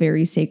are a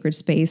very sacred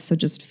space, so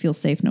just feel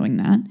safe knowing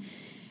that.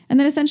 And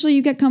then essentially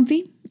you get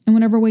comfy, and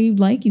whatever way you'd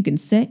like, you can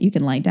sit, you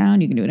can lie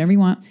down, you can do whatever you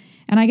want.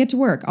 And I get to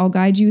work. I'll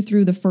guide you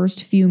through the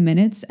first few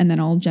minutes, and then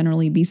I'll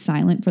generally be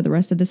silent for the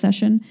rest of the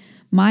session.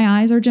 My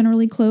eyes are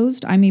generally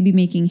closed. I may be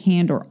making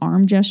hand or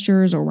arm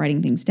gestures or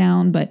writing things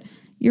down, but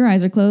your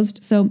eyes are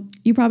closed, so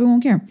you probably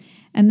won't care.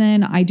 And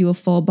then I do a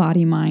full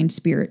body, mind,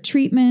 spirit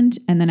treatment.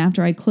 And then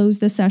after I close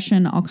the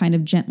session, I'll kind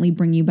of gently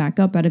bring you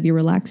back up out of your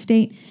relaxed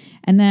state.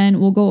 And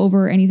then we'll go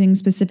over anything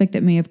specific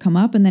that may have come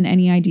up and then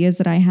any ideas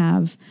that I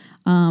have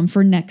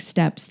for next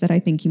steps that I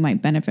think you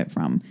might benefit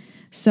from.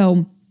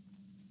 So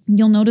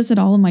you'll notice that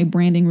all of my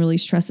branding really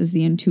stresses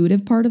the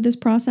intuitive part of this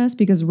process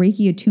because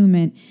Reiki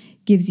attunement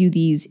gives you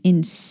these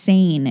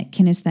insane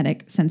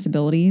kinesthetic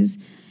sensibilities.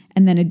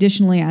 And then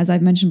additionally, as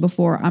I've mentioned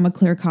before, I'm a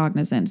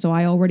claircognizant, so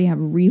I already have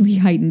really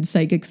heightened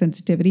psychic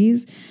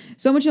sensitivities,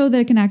 so much so that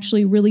it can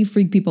actually really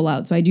freak people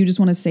out. So I do just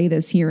want to say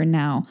this here and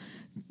now,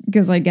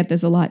 because I get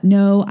this a lot.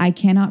 No, I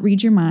cannot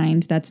read your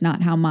mind. That's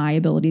not how my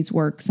abilities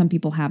work. Some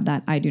people have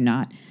that. I do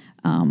not.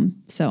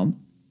 So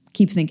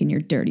keep thinking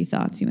your dirty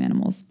thoughts, you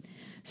animals.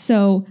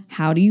 So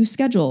how do you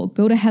schedule?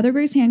 Go to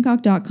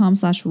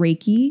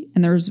heathergracehancock.com/Reiki,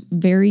 and there's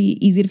very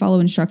easy to follow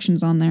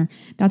instructions on there.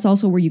 That's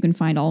also where you can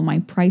find all my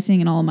pricing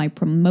and all of my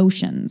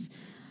promotions.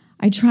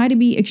 I try to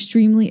be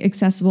extremely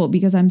accessible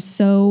because I'm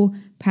so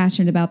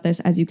passionate about this.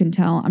 As you can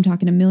tell, I'm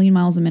talking a million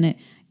miles a minute.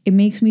 It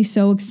makes me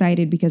so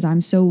excited because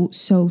I'm so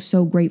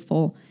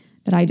grateful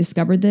that I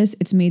discovered this.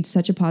 It's made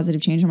such a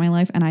positive change in my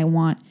life, and I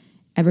want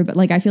everybody,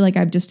 like, I feel like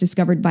I've just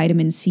discovered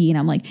vitamin C and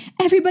I'm like,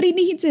 everybody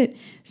needs it.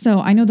 So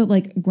I know that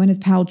like Gwyneth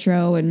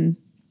Paltrow and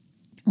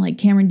like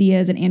Cameron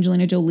Diaz and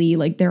Angelina Jolie,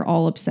 like they're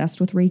all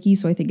obsessed with Reiki.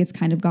 So I think it's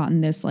kind of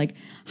gotten this like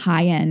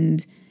high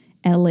end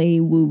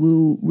LA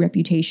woo-woo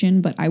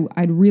reputation, but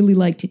I'd really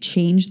like to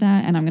change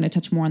that. And I'm going to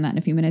touch more on that in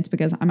a few minutes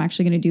because I'm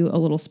actually going to do a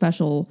little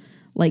special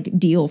like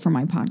deal for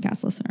my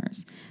podcast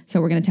listeners.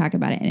 So we're going to talk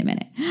about it in a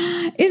minute.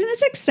 Isn't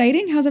this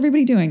exciting? How's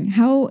everybody doing?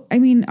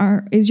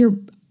 Is your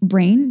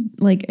brain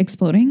like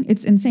exploding?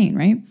 It's insane,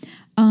 right?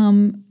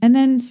 And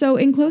then so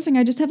in closing,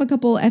 I just have a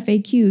couple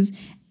FAQs.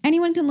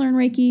 Anyone can learn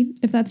Reiki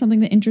if that's something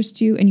that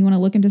interests you and you want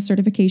to look into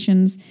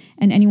certifications,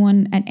 and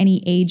anyone at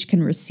any age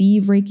can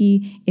receive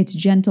Reiki. It's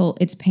gentle,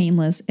 it's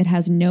painless, it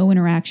has no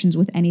interactions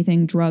with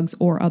anything, drugs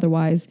or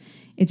otherwise.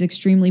 It's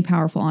extremely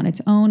powerful on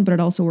its own, but it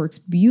also works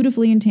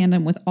beautifully in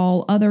tandem with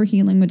all other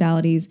healing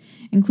modalities,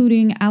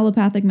 including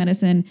allopathic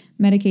medicine,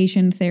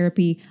 medication,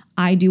 therapy.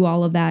 I do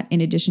all of that in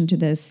addition to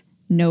this,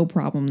 no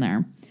problem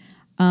there.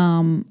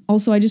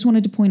 Also, I just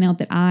wanted to point out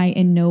that I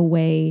in no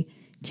way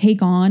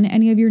take on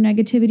any of your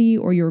negativity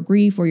or your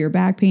grief or your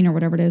back pain or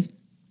whatever it is.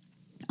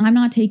 I'm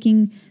not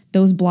taking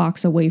those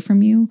blocks away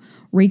from you.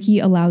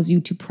 Reiki allows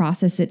you to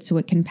process it so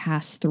it can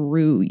pass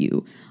through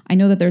you. I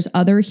know that there's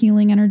other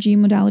healing energy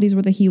modalities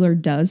where the healer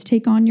does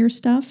take on your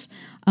stuff,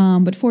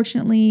 but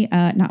fortunately,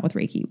 not with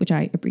Reiki, which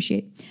I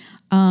appreciate.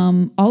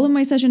 All of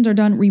my sessions are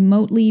done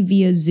remotely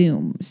via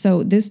Zoom.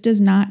 So this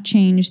does not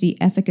change the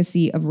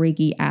efficacy of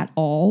Reiki at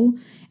all.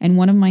 And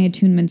one of my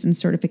attunements and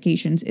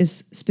certifications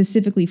is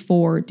specifically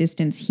for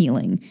distance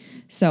healing.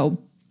 So,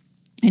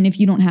 and if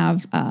you don't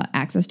have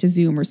access to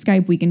Zoom or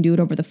Skype, we can do it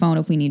over the phone.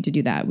 If we need to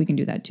do that, we can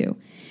do that too.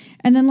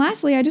 And then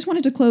lastly, I just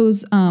wanted to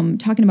close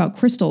talking about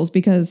crystals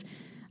because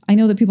I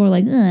know that people are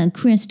like,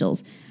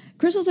 crystals.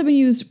 Crystals have been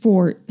used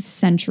for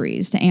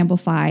centuries to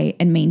amplify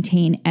and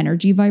maintain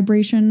energy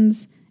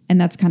vibrations.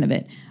 And that's kind of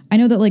it. I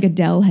know that like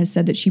Adele has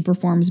said that she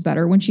performs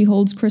better when she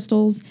holds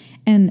crystals.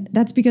 And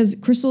that's because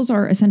crystals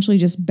are essentially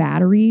just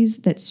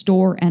batteries that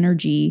store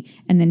energy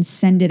and then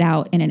send it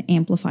out in an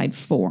amplified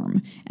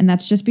form. And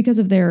that's just because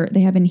of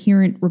they have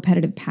inherent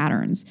repetitive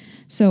patterns.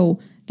 So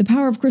the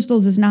power of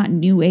crystals is not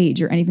new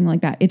age or anything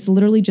like that. It's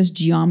literally just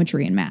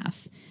geometry and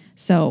math.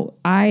 So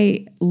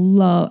I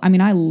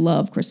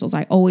love crystals.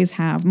 I always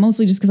have,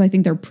 mostly just because I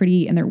think they're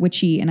pretty and they're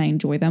witchy and I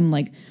enjoy them.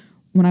 Like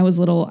when I was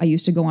little, I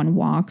used to go on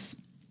walks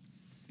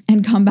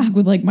and come back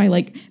with like my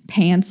like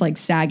pants like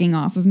sagging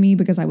off of me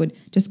because I would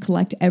just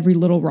collect every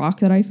little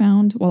rock that I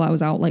found while I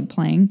was out like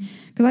playing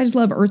because I just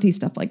love earthy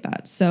stuff like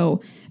that.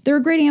 So they're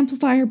a great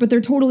amplifier, but they're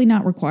totally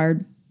not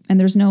required. And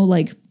there's no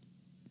like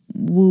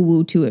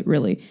woo-woo to it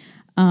really.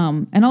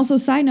 And also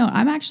side note,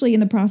 I'm actually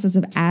in the process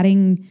of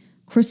adding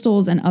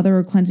crystals and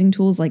other cleansing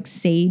tools like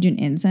sage and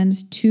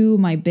incense to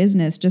my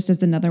business just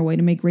as another way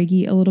to make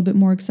Reiki a little bit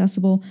more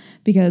accessible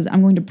because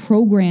I'm going to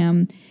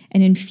program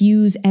and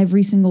infuse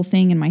every single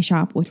thing in my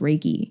shop with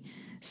Reiki.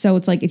 So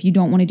it's like if you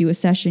don't want to do a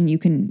session, you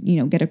can,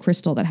 get a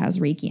crystal that has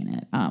Reiki in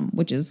it,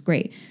 which is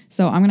great.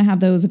 So I'm going to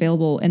have those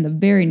available in the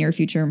very near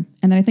future.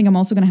 And then I think I'm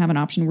also going to have an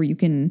option where you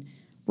can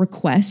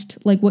request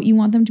like what you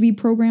want them to be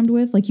programmed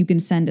with. Like you can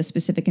send a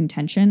specific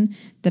intention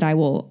that I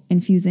will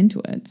infuse into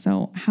it.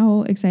 So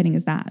how exciting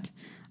is that?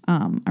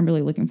 I'm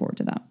really looking forward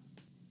to that.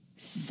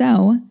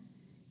 So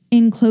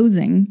in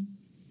closing,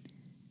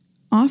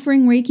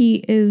 offering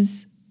Reiki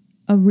is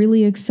a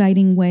really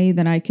exciting way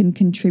that I can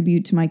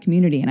contribute to my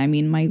community. And I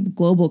mean my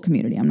global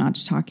community. I'm not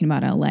just talking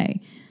about LA.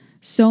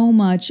 So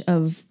much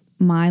of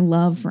my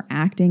love for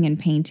acting and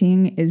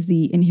painting is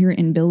the inherent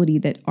ability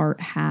that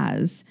art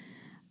has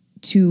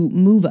to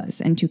move us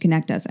and to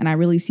connect us. And I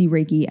really see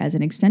Reiki as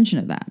an extension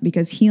of that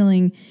because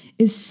healing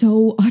is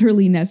so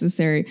utterly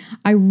necessary.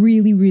 I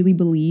really, really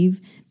believe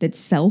that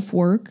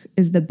self-work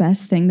is the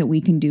best thing that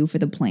we can do for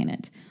the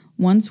planet.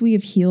 Once we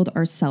have healed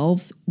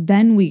ourselves,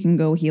 then we can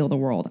go heal the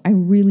world. I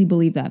really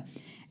believe that.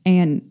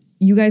 And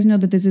you guys know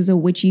that this is a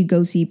witchy,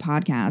 ghosty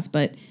podcast,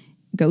 but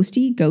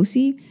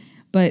ghosty,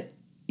 but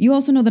you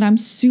also know that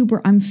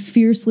I'm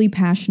fiercely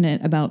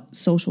passionate about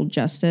social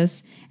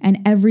justice and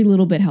every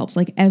little bit helps,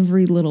 like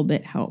every little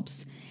bit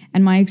helps.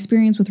 And my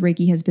experience with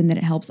Reiki has been that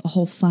it helps a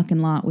whole fucking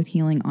lot with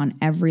healing on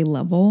every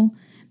level,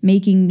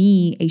 making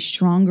me a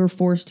stronger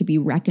force to be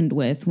reckoned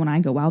with when I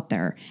go out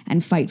there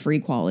and fight for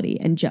equality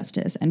and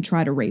justice and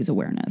try to raise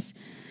awareness.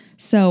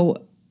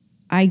 So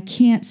I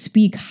can't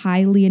speak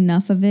highly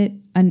enough of it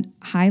and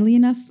highly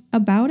enough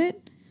about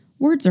it.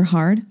 Words are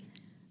hard,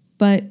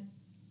 but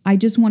I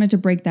just wanted to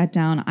break that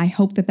down. I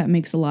hope that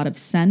makes a lot of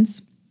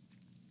sense.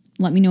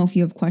 Let me know if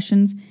you have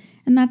questions.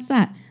 And that's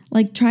that.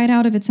 Like, try it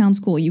out if it sounds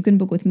cool. You can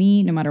book with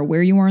me no matter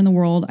where you are in the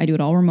world. I do it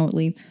all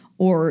remotely.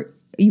 Or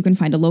you can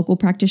find a local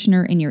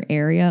practitioner in your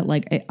area.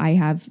 Like, I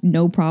have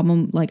no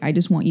problem. Like, I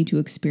just want you to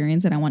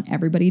experience it. I want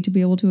everybody to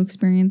be able to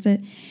experience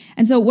it.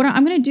 And so what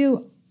I'm going to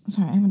do...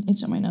 Sorry, I have an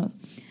itch on my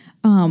nose.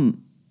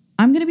 I'm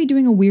going to be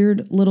doing a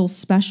weird little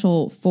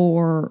special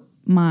for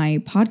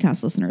my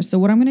podcast listeners. So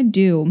what I'm going to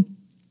do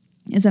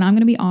is that I'm going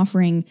to be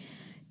offering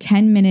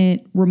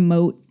 10-minute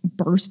remote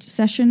burst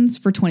sessions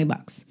for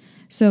 $20.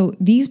 So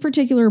these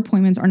particular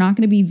appointments are not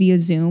going to be via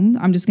Zoom.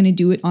 I'm just going to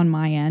do it on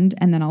my end,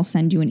 and then I'll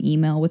send you an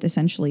email with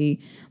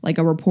essentially like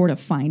a report of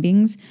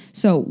findings.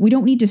 So we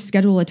don't need to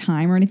schedule a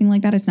time or anything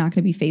like that. It's not going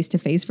to be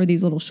face-to-face for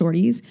these little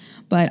shorties,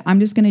 but I'm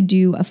just going to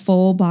do a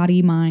full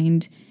body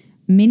mind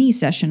mini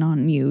session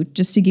on you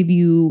just to give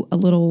you a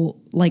little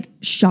like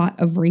shot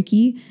of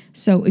Reiki.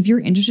 So if you're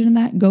interested in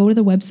that, go to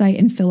the website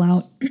and fill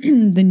out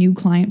the new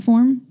client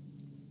form.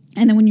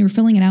 And then when you're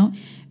filling it out,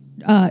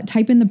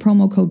 type in the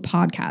promo code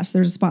podcast.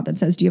 There's a spot that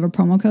says, do you have a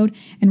promo code?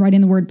 And write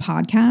in the word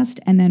podcast,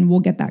 and then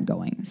we'll get that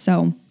going.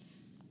 So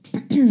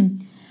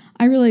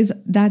I realize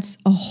that's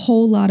a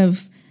whole lot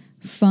of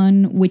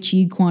fun,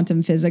 witchy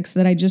quantum physics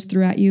that I just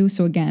threw at you.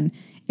 So again,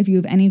 if you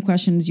have any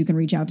questions, you can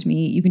reach out to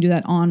me. You can do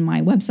that on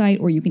my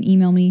website, or you can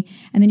email me.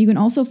 And then you can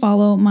also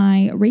follow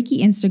my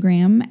Reiki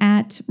Instagram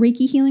at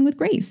Reiki Healing with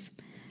Grace.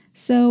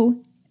 So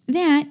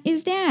that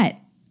is that.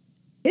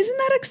 Isn't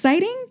that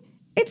exciting?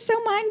 It's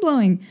so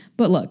mind-blowing.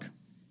 But look,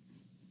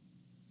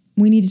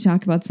 we need to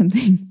talk about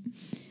something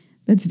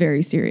that's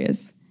very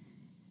serious.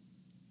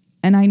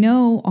 And I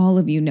know all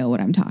of you know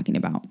what I'm talking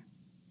about.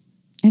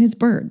 And it's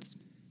birds.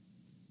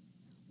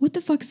 What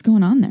the fuck is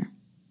going on there?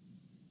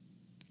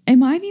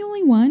 Am I the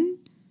only one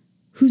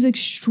who's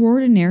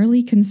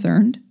extraordinarily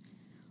concerned?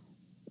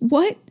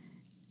 What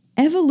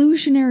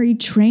evolutionary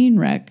train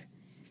wreck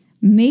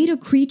made a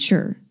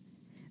creature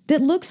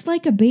that looks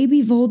like a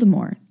baby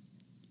Voldemort,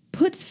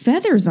 puts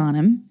feathers on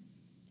him,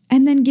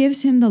 and then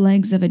gives him the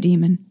legs of a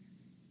demon?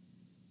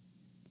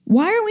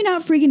 Why are we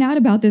not freaking out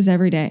about this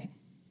every day?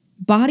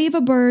 Body of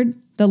a bird,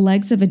 the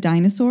legs of a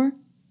dinosaur?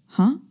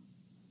 Huh?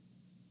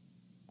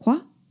 Quoi?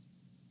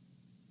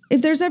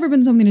 If there's ever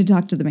been something to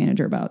talk to the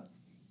manager about,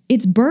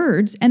 it's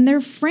birds and their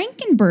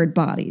Frankenbird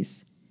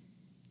bodies.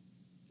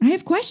 I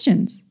have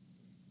questions.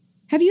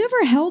 Have you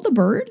ever held a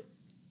bird?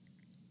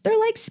 They're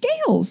like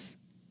scales.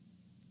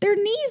 Their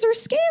knees are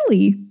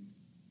scaly.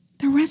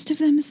 The rest of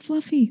them is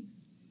fluffy.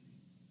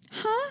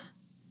 Huh?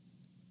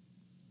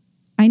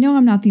 I know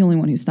I'm not the only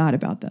one who's thought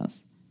about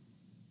this.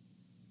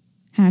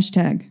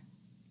 Hashtag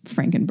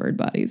Frankenbird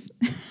bodies.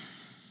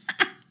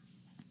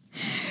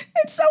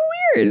 It's so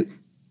weird.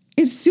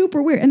 It's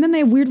super weird. And then they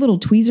have weird little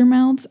tweezer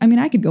mouths. I mean,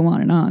 I could go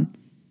on and on.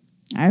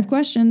 I have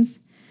questions.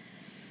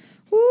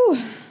 Woo,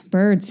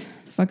 birds.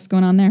 The fuck's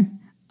going on there?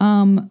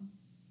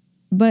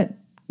 But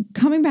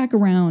coming back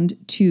around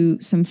to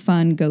some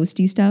fun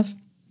ghosty stuff,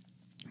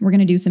 we're going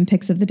to do some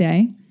picks of the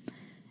day.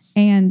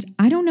 And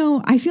I don't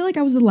know, I feel like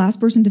I was the last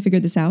person to figure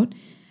this out.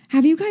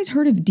 Have you guys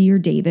heard of Dear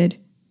David?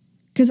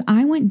 Because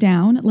I went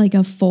down like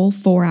a full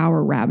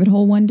 4-hour rabbit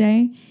hole one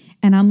day,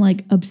 and I'm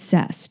like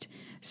obsessed.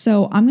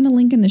 So I'm going to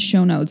link in the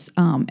show notes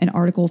an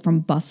article from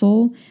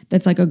Bustle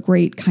that's like a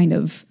great kind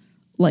of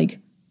like,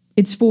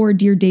 it's for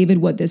Dear David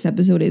what this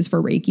episode is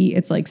for Reiki.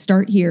 It's like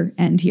start here,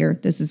 end here,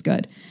 this is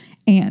good.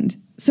 And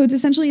so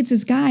it's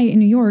this guy in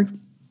New York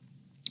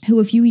who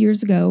a few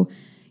years ago,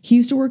 he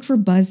used to work for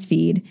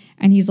BuzzFeed,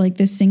 and he's like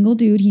this single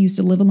dude. He used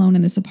to live alone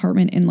in this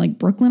apartment in like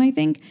Brooklyn, I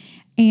think.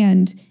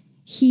 And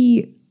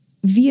he,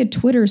 via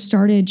Twitter,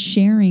 started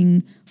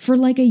sharing for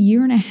like a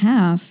year and a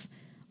half,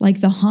 like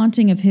the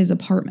haunting of his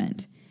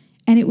apartment.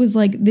 And it was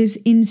like this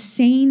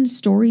insane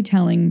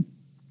storytelling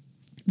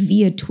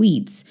via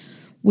tweets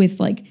with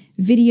like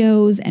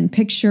videos and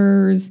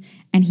pictures.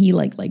 And he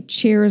like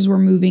chairs were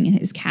moving and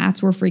his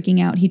cats were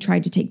freaking out. He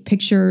tried to take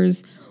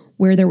pictures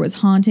where there was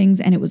hauntings,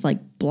 and it was like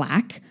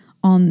black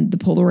on the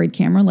Polaroid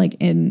camera. Like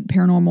in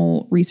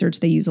paranormal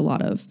research, they use a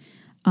lot of,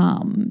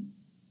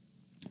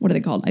 what are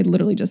they called? I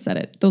literally just said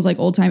it. Those like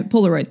old time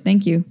Polaroid.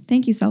 Thank you.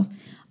 Thank you, self.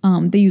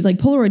 They use like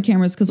Polaroid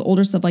cameras because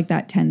older stuff like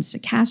that tends to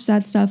catch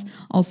that stuff.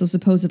 Also,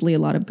 supposedly a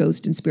lot of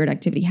ghost and spirit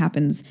activity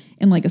happens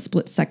in like a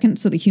split second.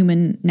 So the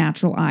human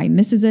natural eye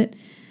misses it.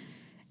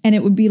 And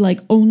it would be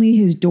like only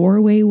his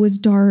doorway was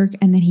dark.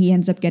 And then he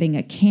ends up getting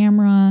a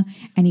camera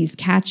and he's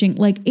catching,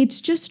 like, it's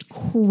just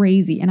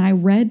crazy. And I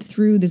read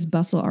through this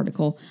Bustle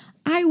article.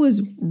 I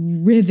was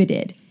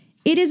riveted.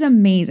 It is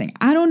amazing.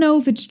 I don't know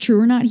if it's true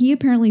or not. He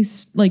apparently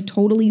like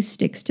totally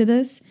sticks to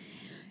this.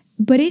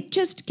 But it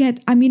just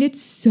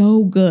it's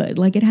so good.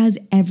 Like it has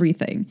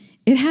everything.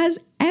 It has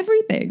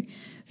everything.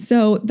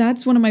 So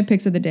that's one of my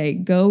picks of the day.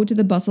 Go to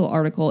the Bustle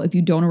article if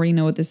you don't already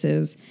know what this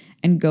is,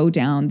 and go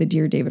down the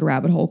Dear David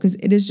rabbit hole, because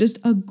it is just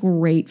a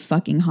great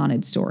fucking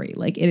haunted story.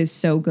 Like it is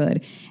so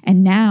good.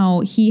 And now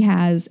he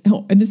has,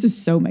 and this is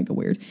so mega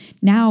weird.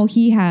 Now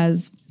he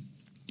has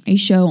a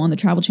show on the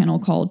Travel Channel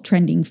called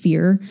Trending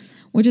Fear,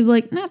 which is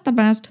like not the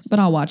best, but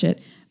I'll watch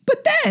it.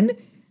 But then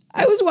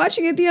I was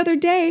watching it the other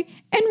day,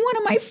 and one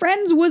of my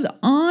friends was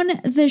on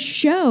the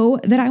show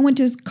that I went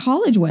to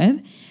college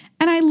with.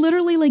 And I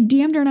literally like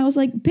DM'd her and I was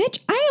like, bitch,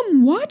 I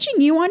am watching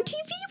you on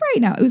TV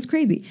right now. It was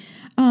crazy.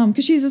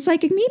 Because she's a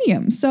psychic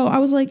medium. So I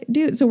was like,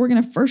 dude, so we're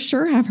going to for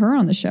sure have her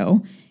on the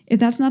show. If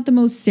that's not the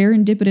most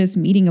serendipitous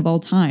meeting of all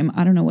time,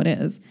 I don't know what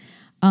is.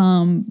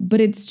 But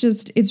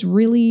it's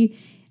really,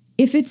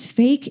 if it's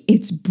fake,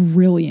 it's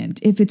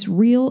brilliant. If it's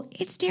real,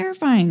 it's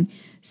terrifying.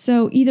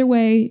 So either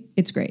way,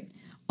 it's great.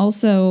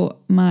 Also,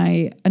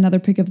 my another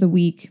pick of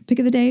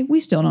the day, we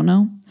still don't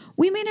know.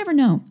 We may never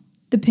know.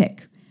 The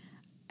pick.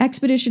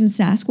 Expedition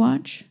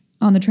Sasquatch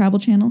on the Travel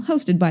Channel,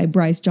 hosted by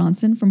Bryce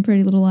Johnson from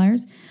Pretty Little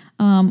Liars.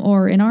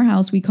 Or in our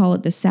house, we call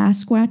it the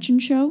Sasquatchin'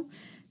 Show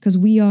because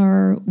we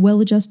are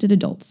well-adjusted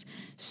adults.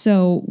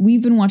 So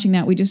we've been watching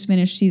that. We just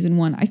finished season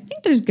 1. I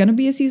think there's going to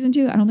be a season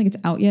 2. I don't think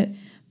it's out yet,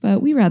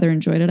 but we rather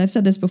enjoyed it. I've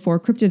said this before.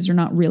 Cryptids are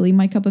not really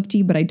my cup of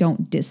tea, but I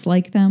don't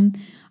dislike them.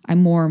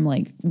 I'm more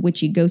like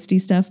witchy, ghosty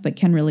stuff, but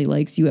Ken really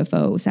likes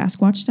UFO,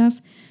 Sasquatch stuff.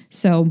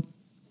 So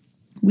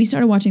we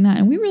started watching that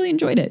and we really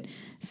enjoyed it.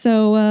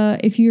 So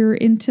if you're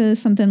into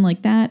something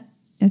like that,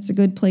 that's a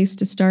good place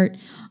to start.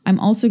 I'm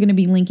also going to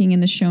be linking in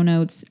the show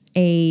notes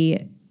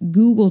a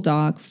Google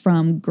Doc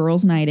from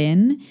Girls Night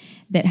In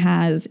that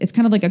it's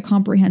kind of like a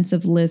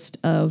comprehensive list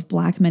of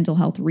Black mental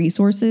health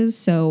resources.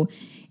 So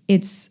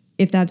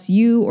if that's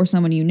you or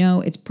someone you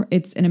know,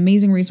 it's an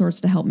amazing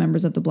resource to help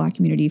members of the Black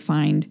community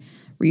find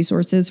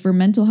resources for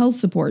mental health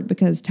support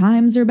because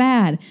times are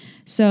bad.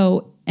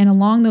 So, and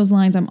along those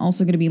lines, I'm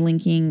also going to be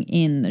linking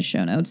in the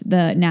show notes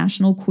the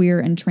National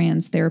Queer and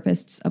Trans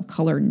Therapists of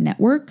Color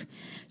Network.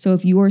 So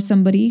if you are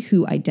somebody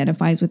who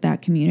identifies with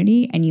that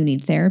community and you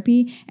need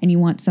therapy and you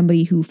want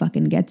somebody who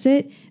fucking gets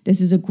it, this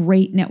is a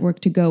great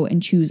network to go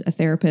and choose a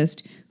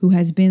therapist who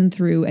has been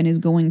through and is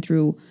going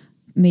through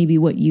maybe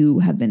what you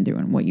have been through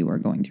and what you are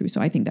going through.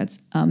 So I think that's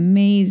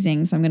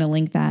amazing. So I'm going to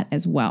link that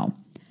as well.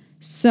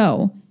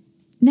 So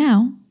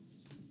now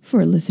for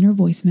a listener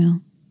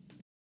voicemail.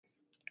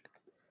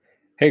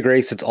 Hey,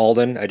 Grace, it's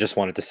Alden. I just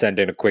wanted to send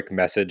in a quick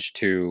message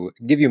to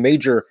give you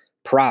major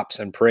props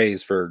and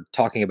praise for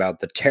talking about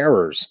the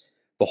terrors,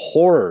 the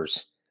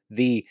horrors,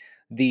 the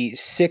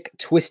sick,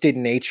 twisted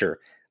nature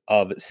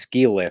of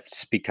ski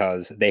lifts,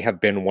 because they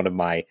have been one of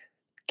my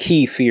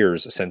key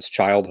fears since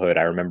childhood.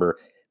 I remember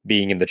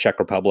being in the Czech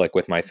Republic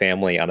with my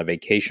family on a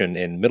vacation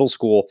in middle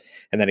school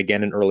and then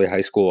again in early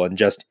high school, and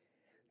just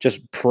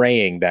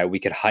praying that we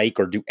could hike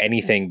or do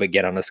anything but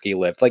get on a ski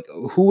lift. Like,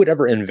 who would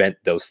ever invent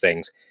those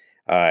things?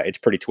 It's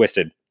pretty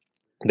twisted.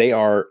 They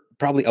are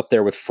probably up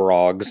there with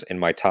frogs in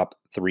my top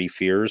 3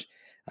 fears.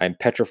 I'm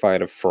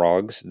petrified of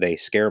frogs. They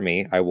scare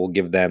me. I will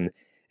give them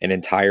an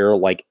entire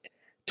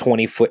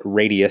 20-foot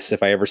radius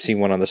if I ever see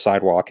one on the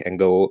sidewalk and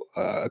go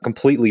a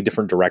completely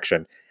different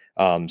direction.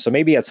 So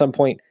maybe at some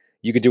point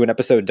you could do an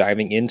episode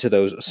diving into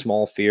those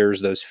small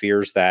fears, those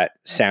fears that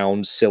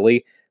sound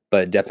silly,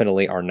 but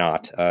definitely are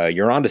not.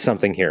 You're onto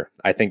something here.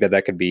 I think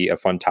that could be a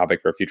fun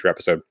topic for a future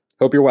episode.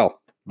 Hope you're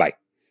well. Bye.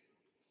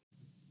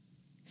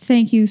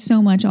 Thank you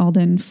so much,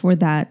 Alden, for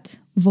that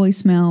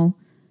voicemail.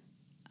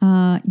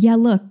 Yeah,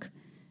 look,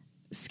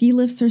 ski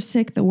lifts are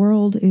sick. The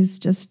world is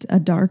just a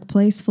dark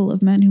place full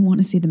of men who want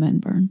to see the men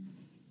burn.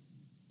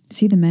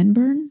 See the men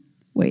burn?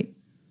 Wait.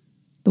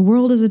 The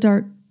world is a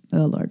dark...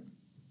 Oh, Lord.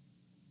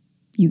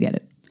 You get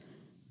it.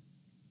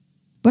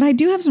 But I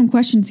do have some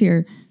questions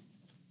here.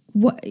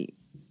 What?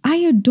 I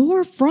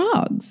adore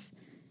frogs.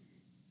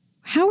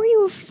 How are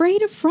you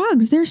afraid of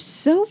frogs? They're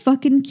so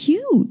fucking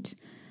cute.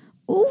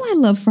 Oh, I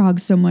love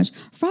frogs so much.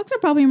 Frogs are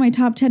probably my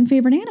top 10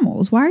 favorite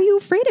animals. Why are you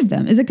afraid of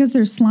them? Is it because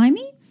they're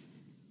slimy?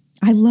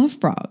 I love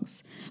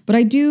frogs. But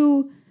I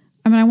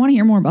want to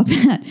hear more about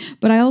that.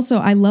 But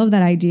I love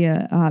that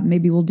idea.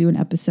 Maybe we'll do an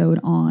episode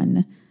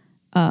on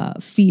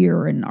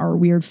fear and our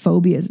weird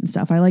phobias and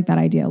stuff. I like that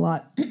idea a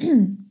lot.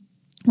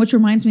 Which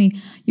reminds me,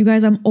 you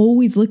guys, I'm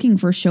always looking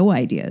for show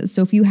ideas.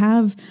 So if you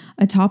have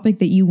a topic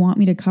that you want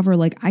me to cover,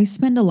 I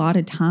spend a lot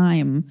of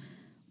time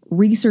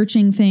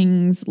researching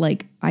things.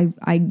 I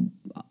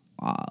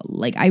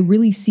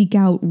really seek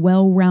out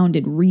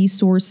well-rounded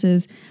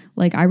resources.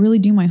 I really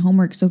do my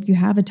homework. So if you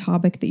have a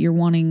topic that you're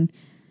wanting,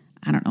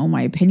 I don't know,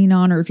 my opinion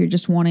on, or if you're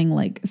just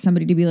wanting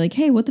somebody to be like,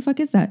 hey, what the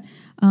fuck is that?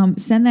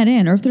 Send that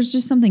in. Or if there's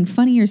just something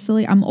funny or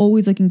silly, I'm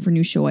always looking for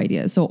new show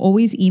ideas. So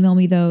always email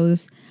me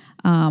those.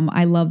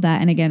 I love that.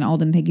 And again,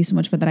 Alden, thank you so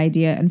much for that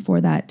idea and for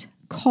that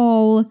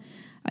call.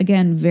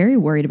 Again, very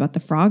worried about the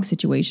frog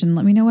situation.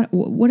 Let me know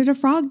what did a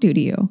frog do to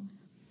you?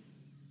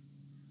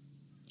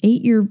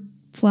 Ate your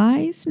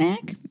fly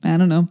snack? I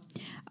don't know.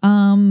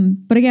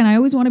 But again, I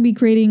always want to be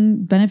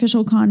creating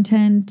beneficial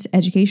content,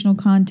 educational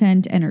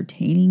content,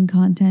 entertaining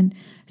content.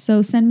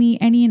 So send me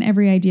any and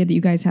every idea that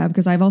you guys have,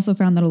 because I've also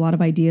found that a lot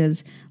of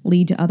ideas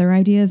lead to other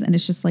ideas, and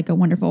it's just like a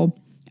wonderful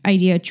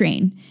idea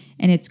train,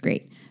 and it's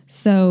great.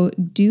 So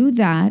do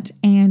that.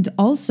 And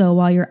also,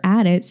 while you're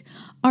at it,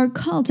 our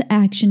call to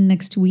action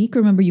next week.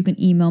 Remember, you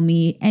can email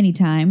me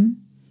anytime,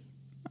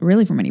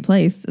 really from any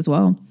place as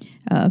well.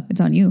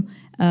 It's on you.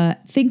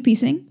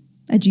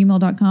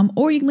 thinkpiecing@gmail.com,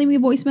 or you can leave me a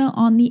voicemail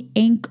on the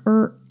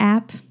Anchor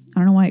app. I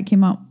don't know why it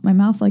came out my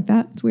mouth like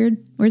that. It's weird.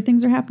 Weird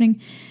things are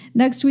happening.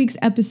 Next week's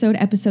episode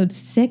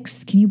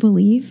 6. Can you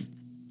believe?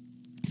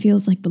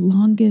 Feels like the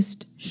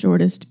longest,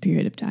 shortest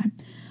period of time.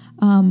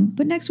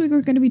 But next week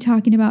we're going to be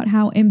talking about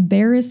how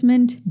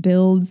embarrassment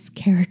builds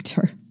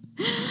character.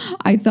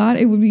 I thought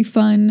it would be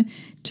fun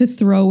to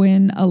throw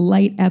in a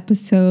light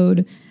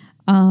episode.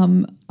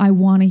 I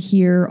want to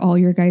hear all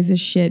your guys'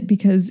 shit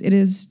because it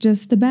is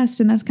just the best,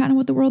 and that's kind of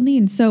what the world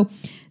needs. So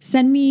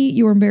Send me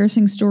your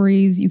embarrassing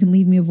stories. You can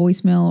leave me a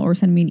voicemail or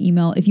send me an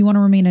email. If you want to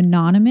remain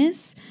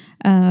anonymous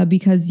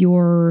because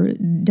your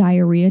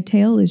diarrhea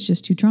tale is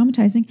just too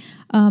traumatizing,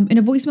 in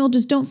a voicemail,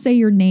 just don't say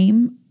your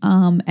name.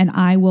 And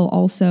I will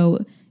also...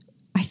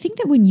 I think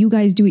that when you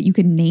guys do it, you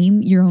can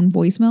name your own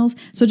voicemails.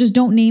 So just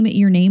don't name it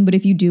your name. But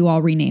if you do,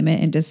 I'll rename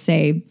it and just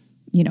say,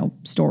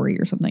 story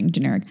or something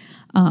generic.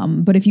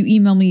 But if you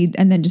email me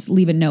and then just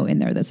leave a note in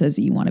there that says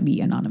that you want to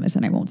be anonymous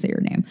and I won't say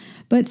your name,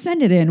 but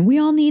send it in. We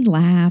all need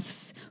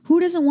laughs. Who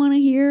doesn't want to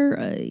hear,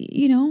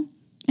 an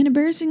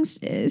embarrassing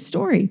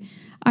story?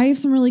 I have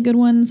some really good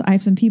ones. I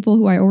have some people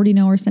who I already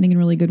know are sending in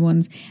really good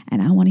ones,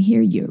 and I want to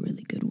hear your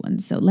really good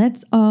ones. So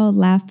let's all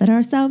laugh at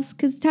ourselves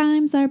because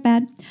times are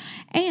bad.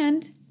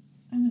 And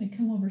I'm going to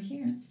come over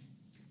here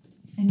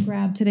and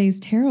grab today's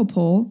tarot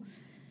pull.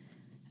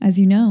 As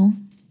you know,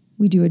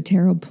 we do a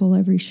tarot pull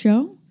every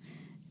show.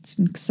 It's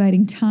an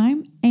exciting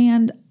time.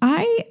 And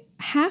I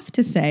have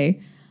to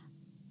say,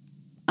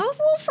 I was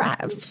a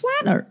little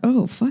flattered.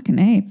 Oh, fucking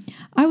A.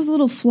 I was a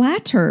little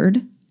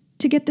flattered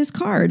to get this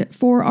card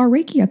for our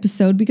Reiki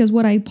episode because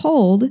what I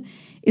pulled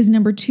is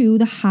number 2,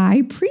 the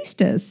High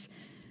Priestess.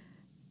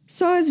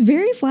 So I was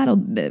very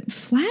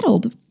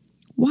flattled.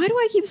 Why do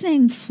I keep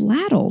saying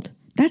flattled?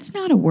 That's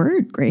not a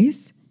word,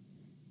 Grace.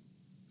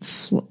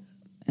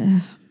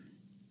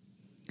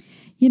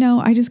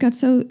 I just got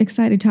so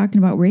excited talking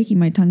about Reiki.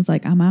 My tongue's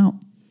like, I'm out.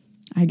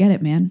 I get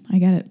it, man. I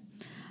get it.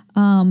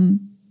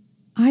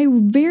 I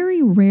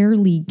very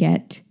rarely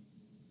get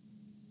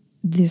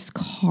this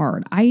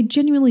card. I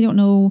genuinely don't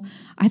know.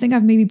 I think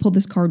I've maybe pulled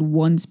this card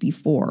once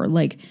before.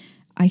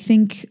 I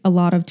think a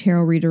lot of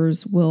tarot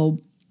readers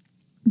will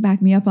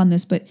back me up on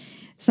this, but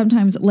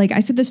sometimes, I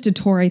said this to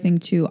Tor, I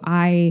think too,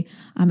 I'm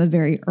a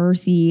very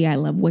earthy, I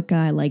love Wicca,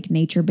 I like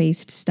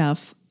nature-based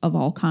stuff of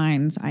all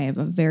kinds. I have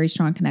a very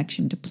strong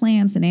connection to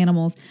plants and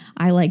animals.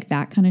 I like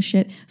that kind of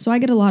shit. So I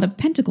get a lot of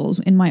pentacles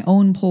in my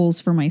own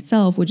pulls for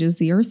myself, which is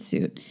the earth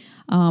suit.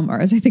 Or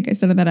as I think I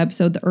said in that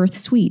episode, the earth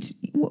suite,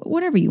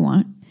 whatever you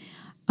want.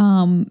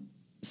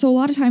 So a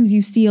lot of times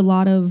you see a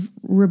lot of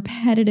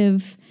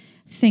repetitive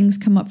things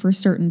come up for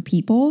certain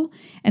people.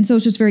 And so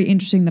it's just very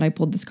interesting that I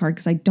pulled this card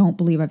because I don't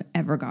believe I've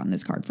ever gotten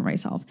this card for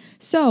myself.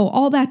 So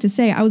all that to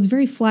say, I was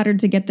very flattered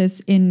to get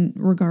this in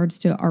regards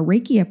to our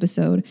Reiki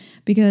episode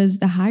because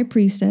the High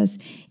Priestess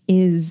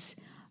is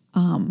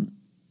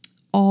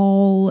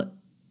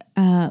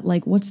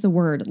what's the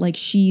word?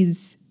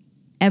 She's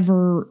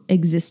ever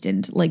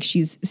existent.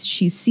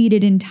 She's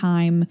seated in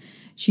time.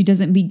 She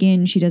doesn't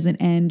begin, she doesn't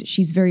end.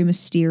 She's very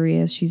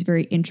mysterious. She's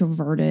very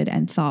introverted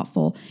and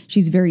thoughtful.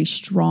 She's very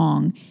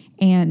strong.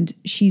 And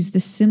she's the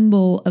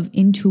symbol of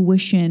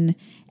intuition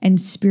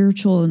and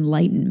spiritual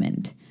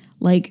enlightenment.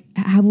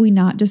 Have we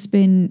not just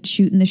been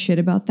shooting the shit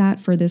about that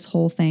for this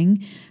whole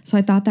thing? So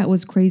I thought that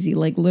was crazy.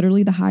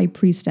 Literally the High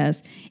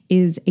Priestess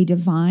is a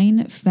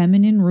divine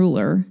feminine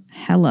ruler.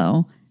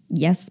 Hello.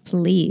 Yes,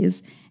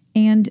 please.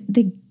 And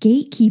the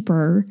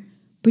gatekeeper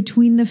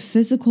between the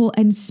physical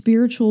and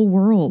spiritual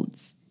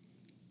worlds.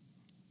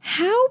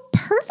 How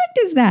perfect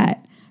is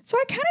that? So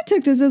I kind of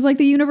took this as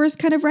the universe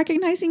kind of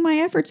recognizing my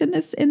efforts in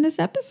this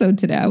episode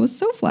today. I was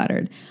so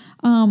flattered.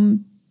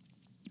 And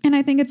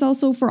I think it's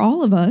also for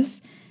all of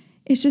us,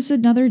 it's just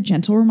another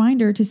gentle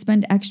reminder to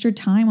spend extra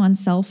time on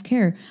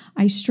self-care.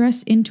 I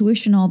stress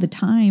intuition all the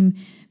time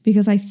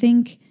because I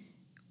think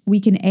we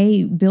can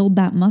A, build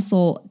that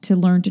muscle to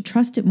learn to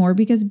trust it more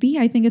because B,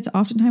 I think it's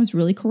oftentimes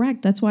really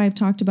correct. That's why I've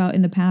talked about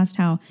in the past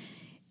how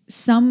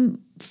some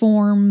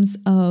forms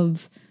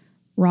of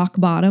rock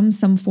bottom,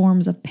 some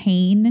forms of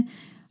pain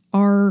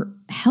are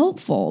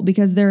helpful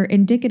because they're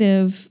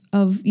indicative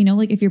of,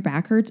 if your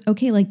back hurts,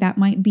 okay, that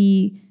might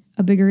be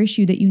a bigger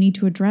issue that you need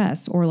to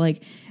address. Or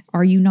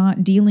are you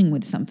not dealing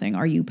with something?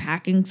 Are you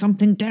packing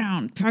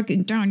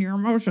down your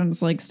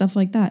emotions, stuff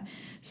like that.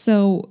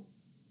 So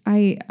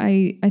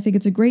I think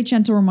it's a great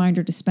gentle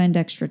reminder to spend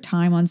extra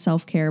time on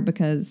self-care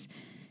because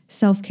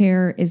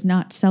self-care is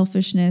not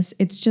selfishness.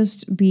 It's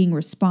just being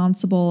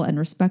responsible and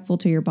respectful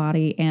to your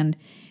body. And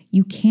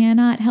you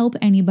cannot help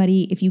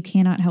anybody if you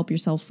cannot help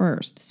yourself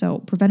first. So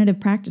preventative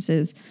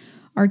practices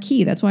are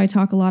key. That's why I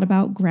talk a lot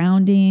about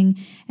grounding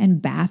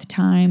and bath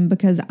time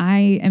because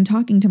I am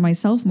talking to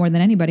myself more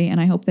than anybody. And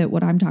I hope that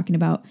what I'm talking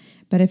about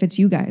benefits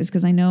you guys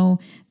because I know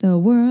the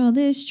world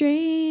is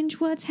strange.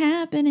 What's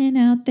happening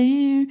out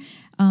there?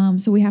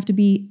 So we have to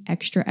be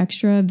extra,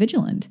 extra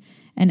vigilant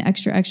and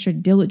extra, extra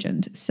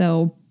diligent.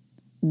 So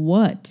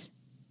what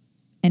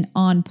an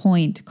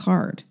on-point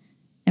card.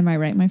 Am I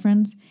right, my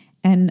friends?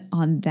 And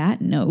on that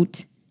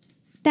note,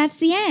 that's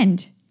the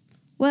end.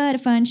 What a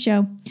fun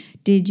show.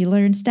 Did you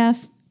learn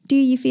stuff? Do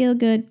you feel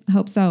good? I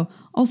hope so.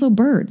 Also,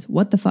 birds.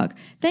 What the fuck?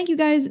 Thank you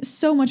guys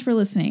so much for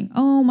listening.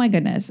 Oh my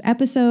goodness.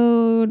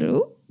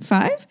 Episode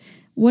 5?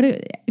 What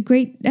a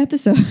great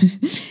episode.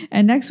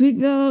 And next week,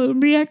 there'll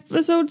be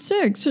episode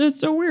 6. It's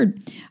so weird.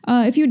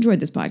 If you enjoyed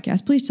this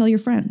podcast, please tell your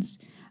friends.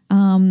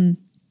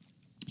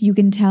 You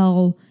can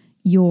tell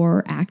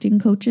your acting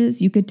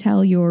coaches. You could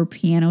tell your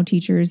piano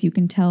teachers. You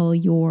can tell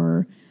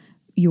your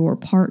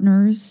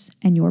partners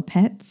and your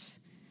pets.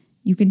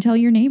 You can tell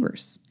your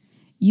neighbors.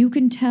 You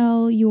can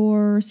tell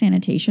your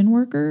sanitation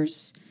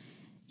workers.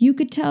 You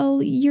could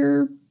tell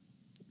your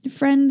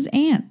friends'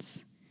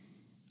 aunts.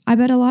 I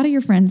bet a lot of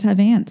your friends have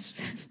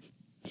aunts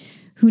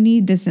who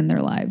need this in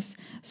their lives.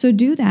 So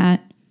do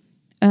that.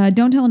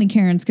 Don't tell any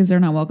Karens because they're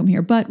not welcome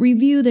here, but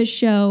review the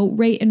show,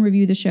 rate and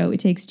review the show.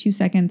 It takes 2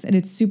 seconds and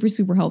it's super,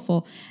 super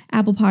helpful.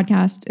 Apple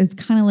Podcasts is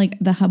kind of like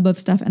the hub of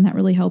stuff, and that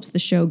really helps the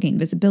show gain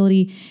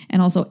visibility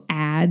and also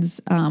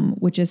ads,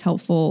 which is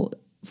helpful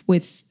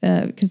with,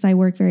 because I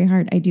work very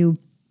hard.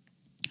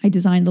 I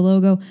designed the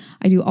logo.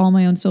 I do all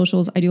my own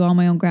socials. I do all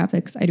my own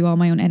graphics. I do all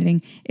my own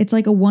editing. It's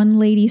like a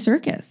one-lady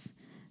circus.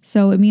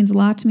 So it means a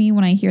lot to me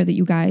when I hear that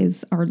you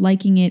guys are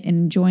liking it and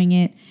enjoying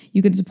it.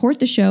 You can support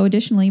the show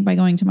additionally by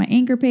going to my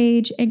Anchor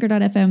page,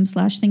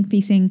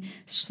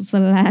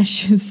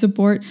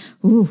 anchor.fm/thinkpiecing/support.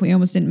 Ooh, we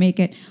almost didn't make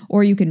it.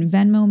 Or you can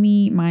Venmo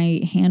me. My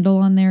handle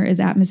on there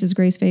is at Mrs.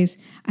 Graceface.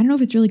 I don't know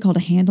if it's really called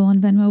a handle on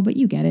Venmo, but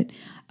you get it.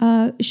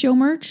 Show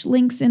merch,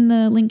 links in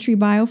the Linktree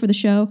bio for the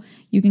show.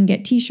 You can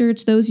get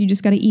t-shirts. Those you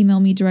just got to email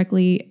me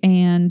directly.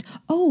 And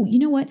oh, you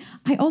know what?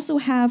 I also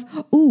have,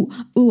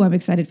 I'm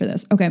excited for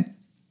this. Okay.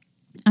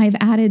 I've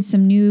added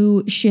some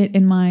new shit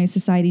in my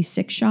Society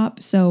 6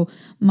 shop. So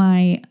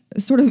my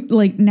sort of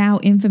like now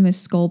infamous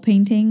skull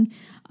painting,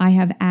 I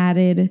have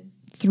added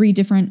 3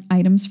 different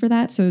items for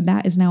that. So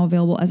that is now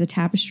available as a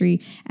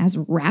tapestry, as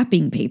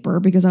wrapping paper,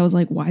 because I was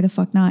like, why the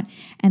fuck not?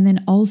 And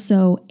then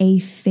also a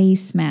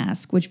face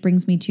mask, which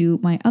brings me to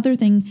my other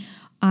thing.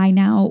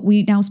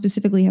 We now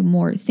specifically have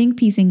more Think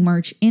Piecing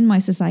merch in my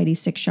Society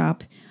 6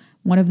 shop.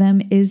 One of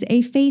them is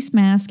a face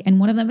mask and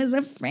one of them is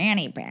a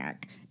fanny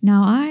pack.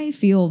 Now, I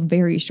feel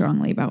very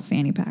strongly about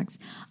fanny packs.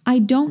 I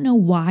don't know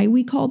why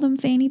we call them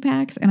fanny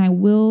packs, and I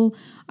will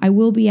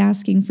be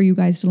asking for you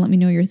guys to let me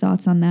know your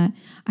thoughts on that.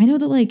 I know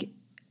that like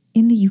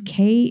in the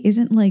UK,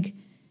 isn't like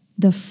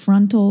the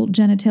frontal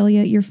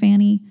genitalia your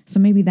fanny? So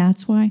maybe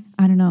that's why.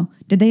 I don't know.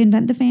 Did they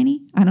invent the fanny?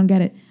 I don't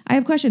get it. I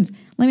have questions.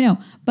 Let me know.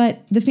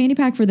 But the fanny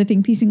pack for the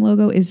Think Piecing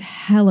logo is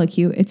hella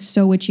cute. It's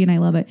so witchy and I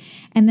love it.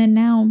 And then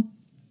now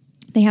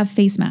they have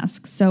face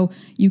masks. So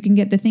you can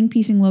get the Think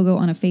Piecing logo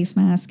on a face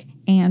mask,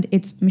 and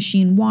it's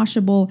machine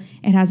washable.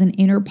 It has an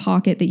inner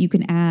pocket that you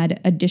can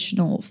add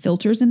additional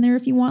filters in there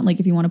if you want.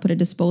 Like if you want to put a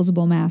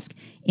disposable mask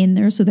in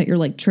there so that you're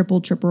like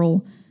triple.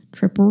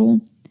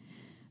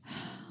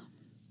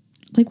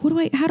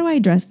 Like how do I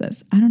address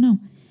this? I don't know.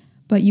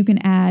 But you can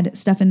add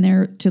stuff in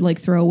there to like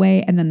throw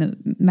away, and then the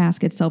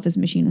mask itself is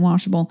machine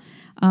washable.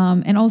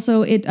 And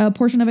also a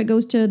portion of it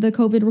goes to the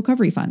COVID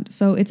recovery fund.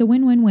 So it's a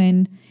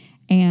win-win-win.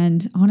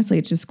 And honestly,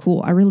 it's just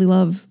cool. I really,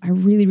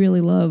 really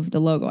love the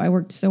logo. I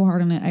worked so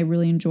hard on it. I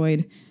really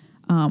enjoyed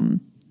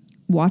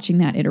watching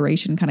that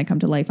iteration kind of come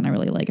to life, and I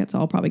really like it. So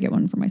I'll probably get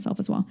one for myself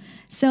as well.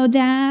 So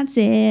that's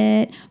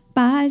it.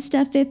 Buy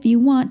stuff if you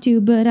want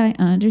to, but I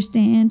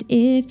understand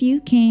if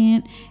you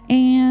can't.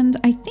 And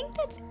I think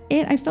that's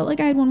it. I felt like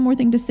I had one more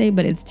thing to say,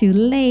 but it's too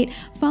late.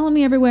 Follow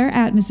me everywhere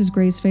at Mrs.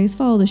 Graceface.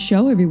 Follow the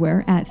show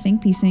everywhere at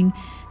Think Piecing,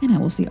 and I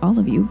will see all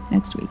of you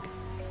next week.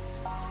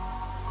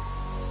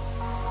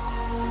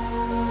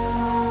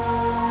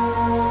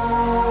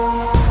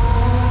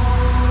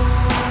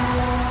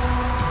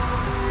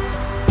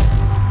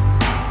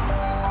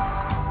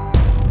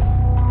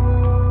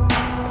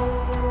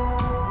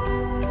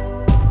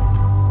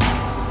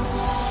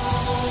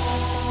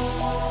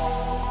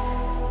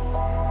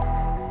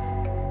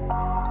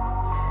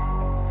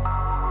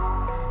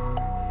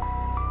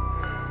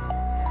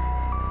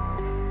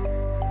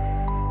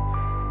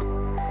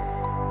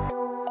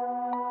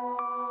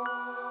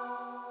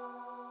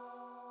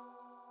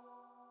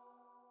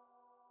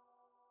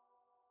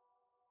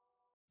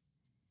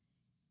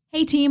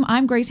 Hey team,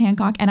 I'm Grace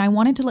Hancock, and I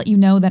wanted to let you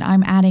know that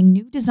I'm adding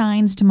new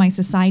designs to my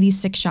Society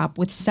 6 shop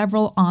with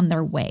several on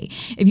their way.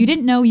 If you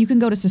didn't know, you can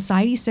go to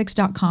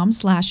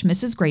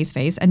society6.com/Mrs.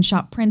 Graceface and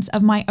shop prints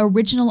of my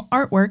original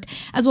artwork,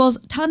 as well as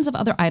tons of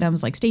other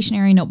items like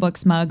stationery,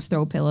 notebooks, mugs,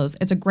 throw pillows.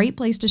 It's a great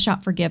place to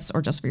shop for gifts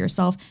or just for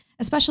yourself,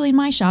 especially in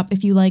my shop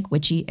if you like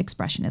witchy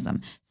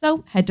expressionism.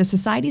 So head to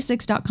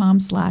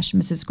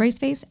society6.com/Mrs.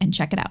 Graceface and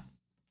check it out.